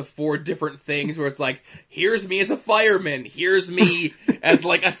headshots where it was the 4 different things where it's like, here's me as a fireman, here's me as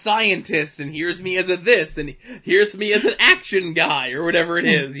like a scientist, and here's me as a this, and here's me as an action guy, or whatever it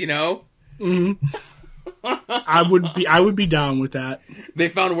is, you know? Mm-hmm. I would be down with that. They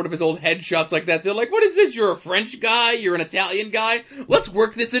found one of his old headshots like that. They're like, what is this? You're a French guy? You're an Italian guy? Let's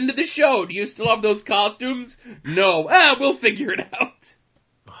work this into the show. Do you still have those costumes? No. We'll figure it out.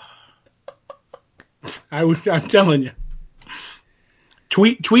 I'm telling you.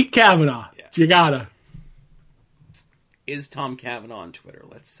 Tweet Kavanaugh. Yeah. You gotta. Is Tom Cavanaugh on Twitter?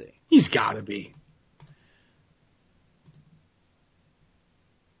 Let's see. He's gotta be.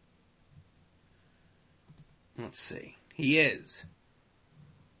 Let's see. He is.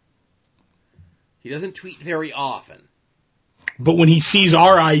 He doesn't tweet very often. But when he sees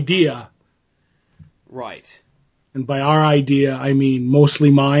our idea. Right. And by our idea, I mean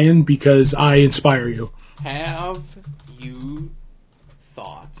mostly mine because I inspire you. Have you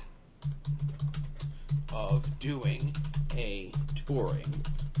thought of doing a touring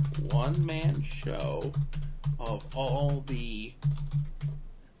one-man show of all the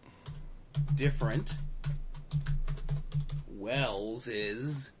different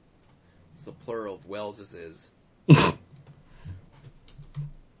Welleses? It's the plural of Welleses.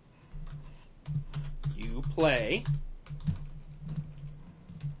 You play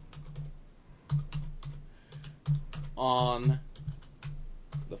on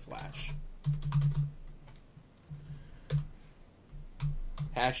The Flash.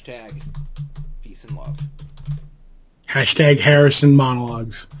 Hashtag peace and love. Hashtag Harrison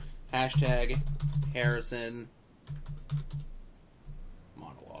monologues. Hashtag Harrison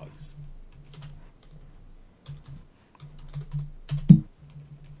monologues.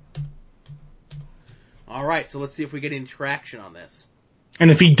 All right, so let's see if we get any traction on this.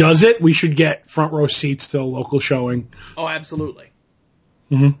 And if he does it, we should get front row seats to a local showing. Oh, absolutely.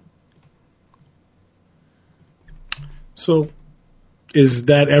 Mm-hmm. So, is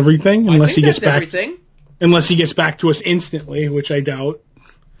that everything? Unless he gets back. Everything. Unless he gets back to us instantly, which I doubt.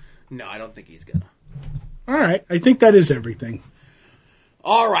 No, I don't think he's gonna. All right, I think that is everything.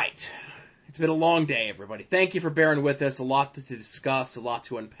 All right. It's been a long day, everybody. Thank you for bearing with us. A lot to discuss, a lot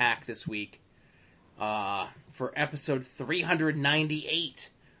to unpack this week. For episode 398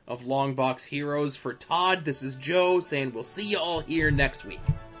 of Longbox Heroes. For Todd, this is Joe saying we'll see you all here next week.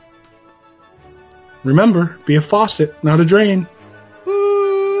 Remember, be a faucet, not a drain.